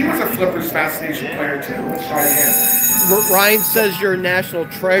bubbles. He was a Flipper's Fascination player too. Let's try again. Ryan says you're a national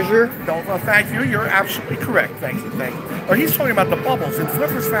treasure. Thank you. You're absolutely correct. Thank you. Or he's talking about the bubbles. In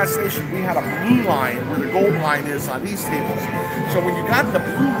Flipper's Fascination, we had a blue line where the gold line is on these tables. So when you got the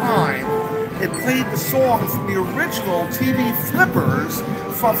blue line, it played the song from the original TV Flippers,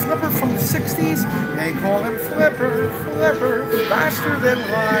 from the 60s. They call him Flipper, faster than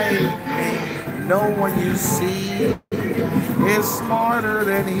lightning. No one you see is smarter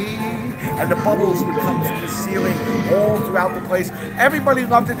than he. And the bubbles would come from the ceiling all throughout the place. Everybody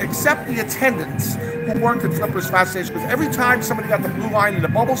loved it except the attendants who worked at Flipper's Fascination, because every time somebody got the blue line and the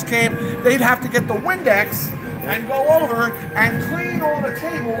bubbles came, they'd have to get the Windex and go over and clean all the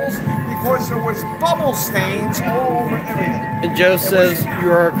tables because there was bubble stains all over everything. And Joe says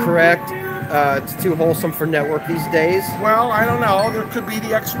you are correct. It's too wholesome for network these days. Well, I don't know. There could be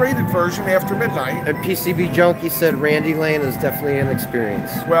the X-rated version after midnight. And PCB Junkie said Randy Lane is definitely an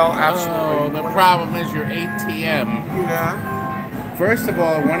experience. Well, absolutely. Oh, the problem is your ATM. Yeah. First of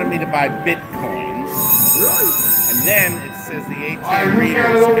all, it wanted me to buy Bitcoins. Really? And then it says the ATM reader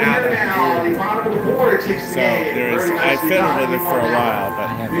is out of here. So I fiddled with it for a while, but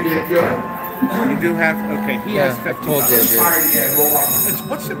You did good. You do have, okay, he has Yeah, I $50. told you. All Dude. right, yeah, roll up.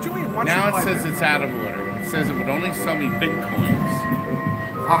 What's it doing? What's Now it it says it's out of order. It says it would only sell me Bitcoins.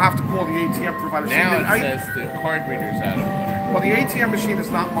 I'll have to call the ATM provider. Now See, it says the card reader's out of order. well, the ATM machine is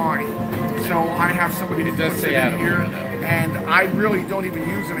not mine, so I have somebody who It does puts say it out in of here, order, though. and I really don't even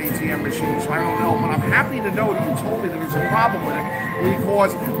use an ATM machine, so I don't know. But I'm happy to know that you told me there was a problem with it,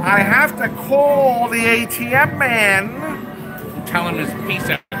 because I have to call the ATM man. Tell him his piece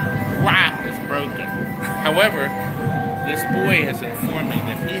of crap is broken. However, this boy has informed me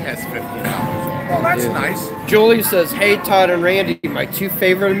that he has $50 off. Well, that's Yeah. nice. Julie says, "Hey Todd and Randy, my two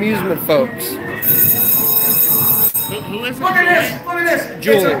favorite amusement folks." Who is it? Look at this! Look at this!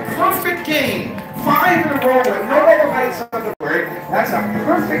 Julie. It's a perfect game. 5 in a row with no other lights on the board. That's a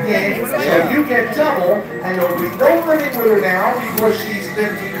perfect game. So you get double, and there'll be no running with her now because she's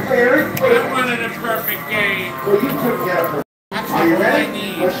been declared. I'm running a perfect game. Well, you couldn't get her. Are you All I ready?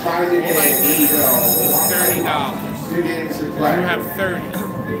 need, Let's find the all I game. need is $30. 2 games to You play. have 30.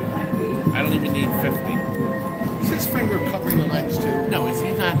 I don't even need 50. Is his finger covering the legs too? No, is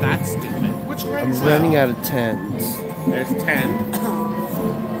he not that stupid? Which I'm legs? running out of tens. There's 10.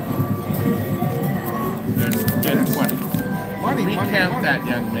 There's 20. Money, money, Recount money. that,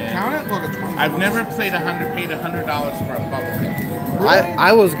 young man. Count it? Look, it's 20. I've never paid $100 for a bubble head.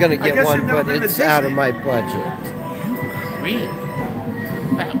 I was gonna I get guess one, you've never but been to it's out of Disney. my budget. Creep.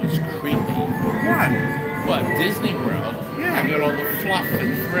 That was creepy. What? What, Disney World? Yeah. I got all the fluff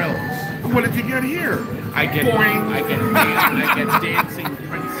and thrills. What did you get here? I get dancing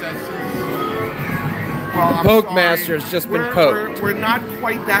princesses. Well, I'm Poke sorry. Master's just been We're- poked. We're not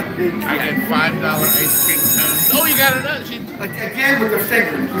quite that big I yet. get $5 ice cream cones. Oh, you got another. Like, again with the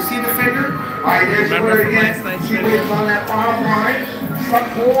finger. You see the finger? All right, there's Remember her from again. last night's She video? lives on that bottom line. Stop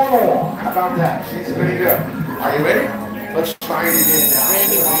pulling on. How about that? She's pretty good. Are you ready? Let's try it again now.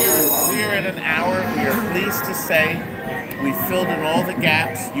 Randy, we're at an hour. We are pleased to say we filled in all the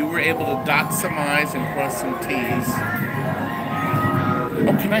gaps. You were able to dot some I's and cross some T's.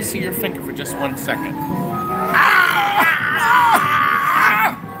 Oh, can I see your finger for just 1 second?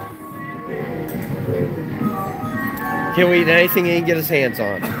 He'll eat anything he can get his hands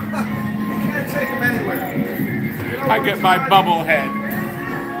on. Can't take him anywhere. I get my bubble head.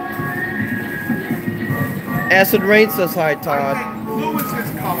 Acid Rain says hi, I Todd. think blue is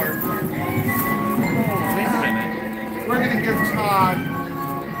his color. Wait a minute. We're going to give Todd a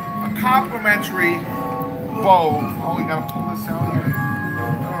complimentary bow. Oh, we got to pull this out here. I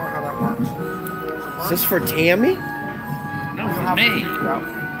don't know how that works. Is this for Tammy? No, We'll for have to me. figure it out.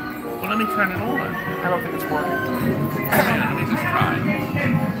 Well, let me turn it on. I don't think it's working. Let me just try.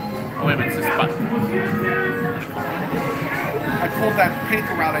 Oh, wait a minute, it's this button. I pulled that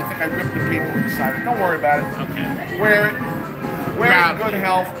paper out. I think I ripped the paper inside it. Don't worry about it. Okay. Wear it. Wear it in good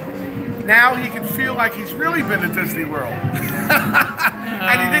health. Now he can feel like he's really been to Disney World.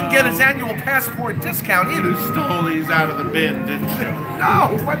 And he didn't get his annual passport discount either. You stole these out of the bin, didn't you?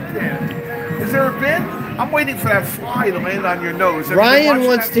 No, what bin? Is there a bin? I'm waiting for that fly to land on your nose. Have you been Ryan watching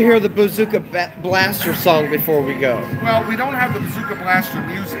wants that to hear the Bazooka Blaster song before we go. Well, we don't have the Bazooka Blaster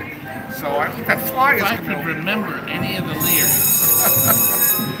music, so I think that fly is If I going could to remember any of the lyrics.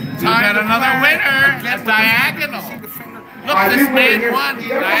 We Time got to another play. winner, Again, a diagonal. see the finger? Look, this man won.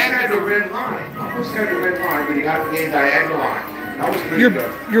 He almost had the Diagonal. red line. Almost had the red line, but he got the game diagonal line. That was pretty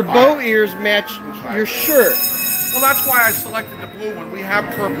good. Your bow ears match your shirt. Well, that's why I selected the blue one. We have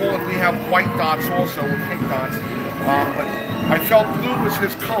purple and we have white dots also with pink dots. But I felt blue was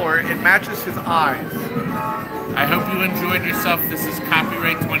his color. It matches his eyes. I hope you enjoyed yourself. This is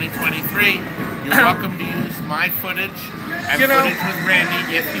copyright 2023. You're welcome to use my footage and You know- footage with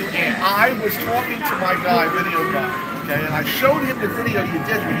Randy if you ask. I was talking to my guy, video guy, okay, and I showed him the video you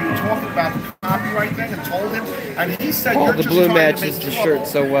did when you were talking about the copyright thing and told him, and he said Oh, you're the just blue trying to matches make the trouble shirt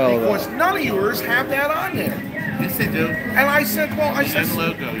so well, though. because none of yours have that on there. Yes, they do. And I said, well, I said, And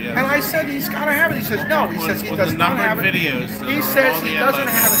logo, yeah. and I said he's got to have it. He says no. He says he With does the not have numbered it. videos, so He all says the he doesn't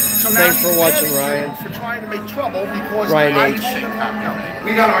logos. have it. So now Thanks he's for watching, mad at you Ryan. for trying to make trouble because Ryan I H. told him no.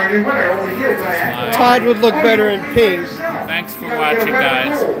 We got our new winner over here. Diane. Todd would look better in pink. Thanks for watching,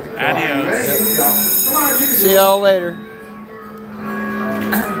 guys. Adios. Come on, you can See y'all later.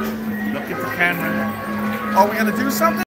 Look at the camera. Are we going to do something?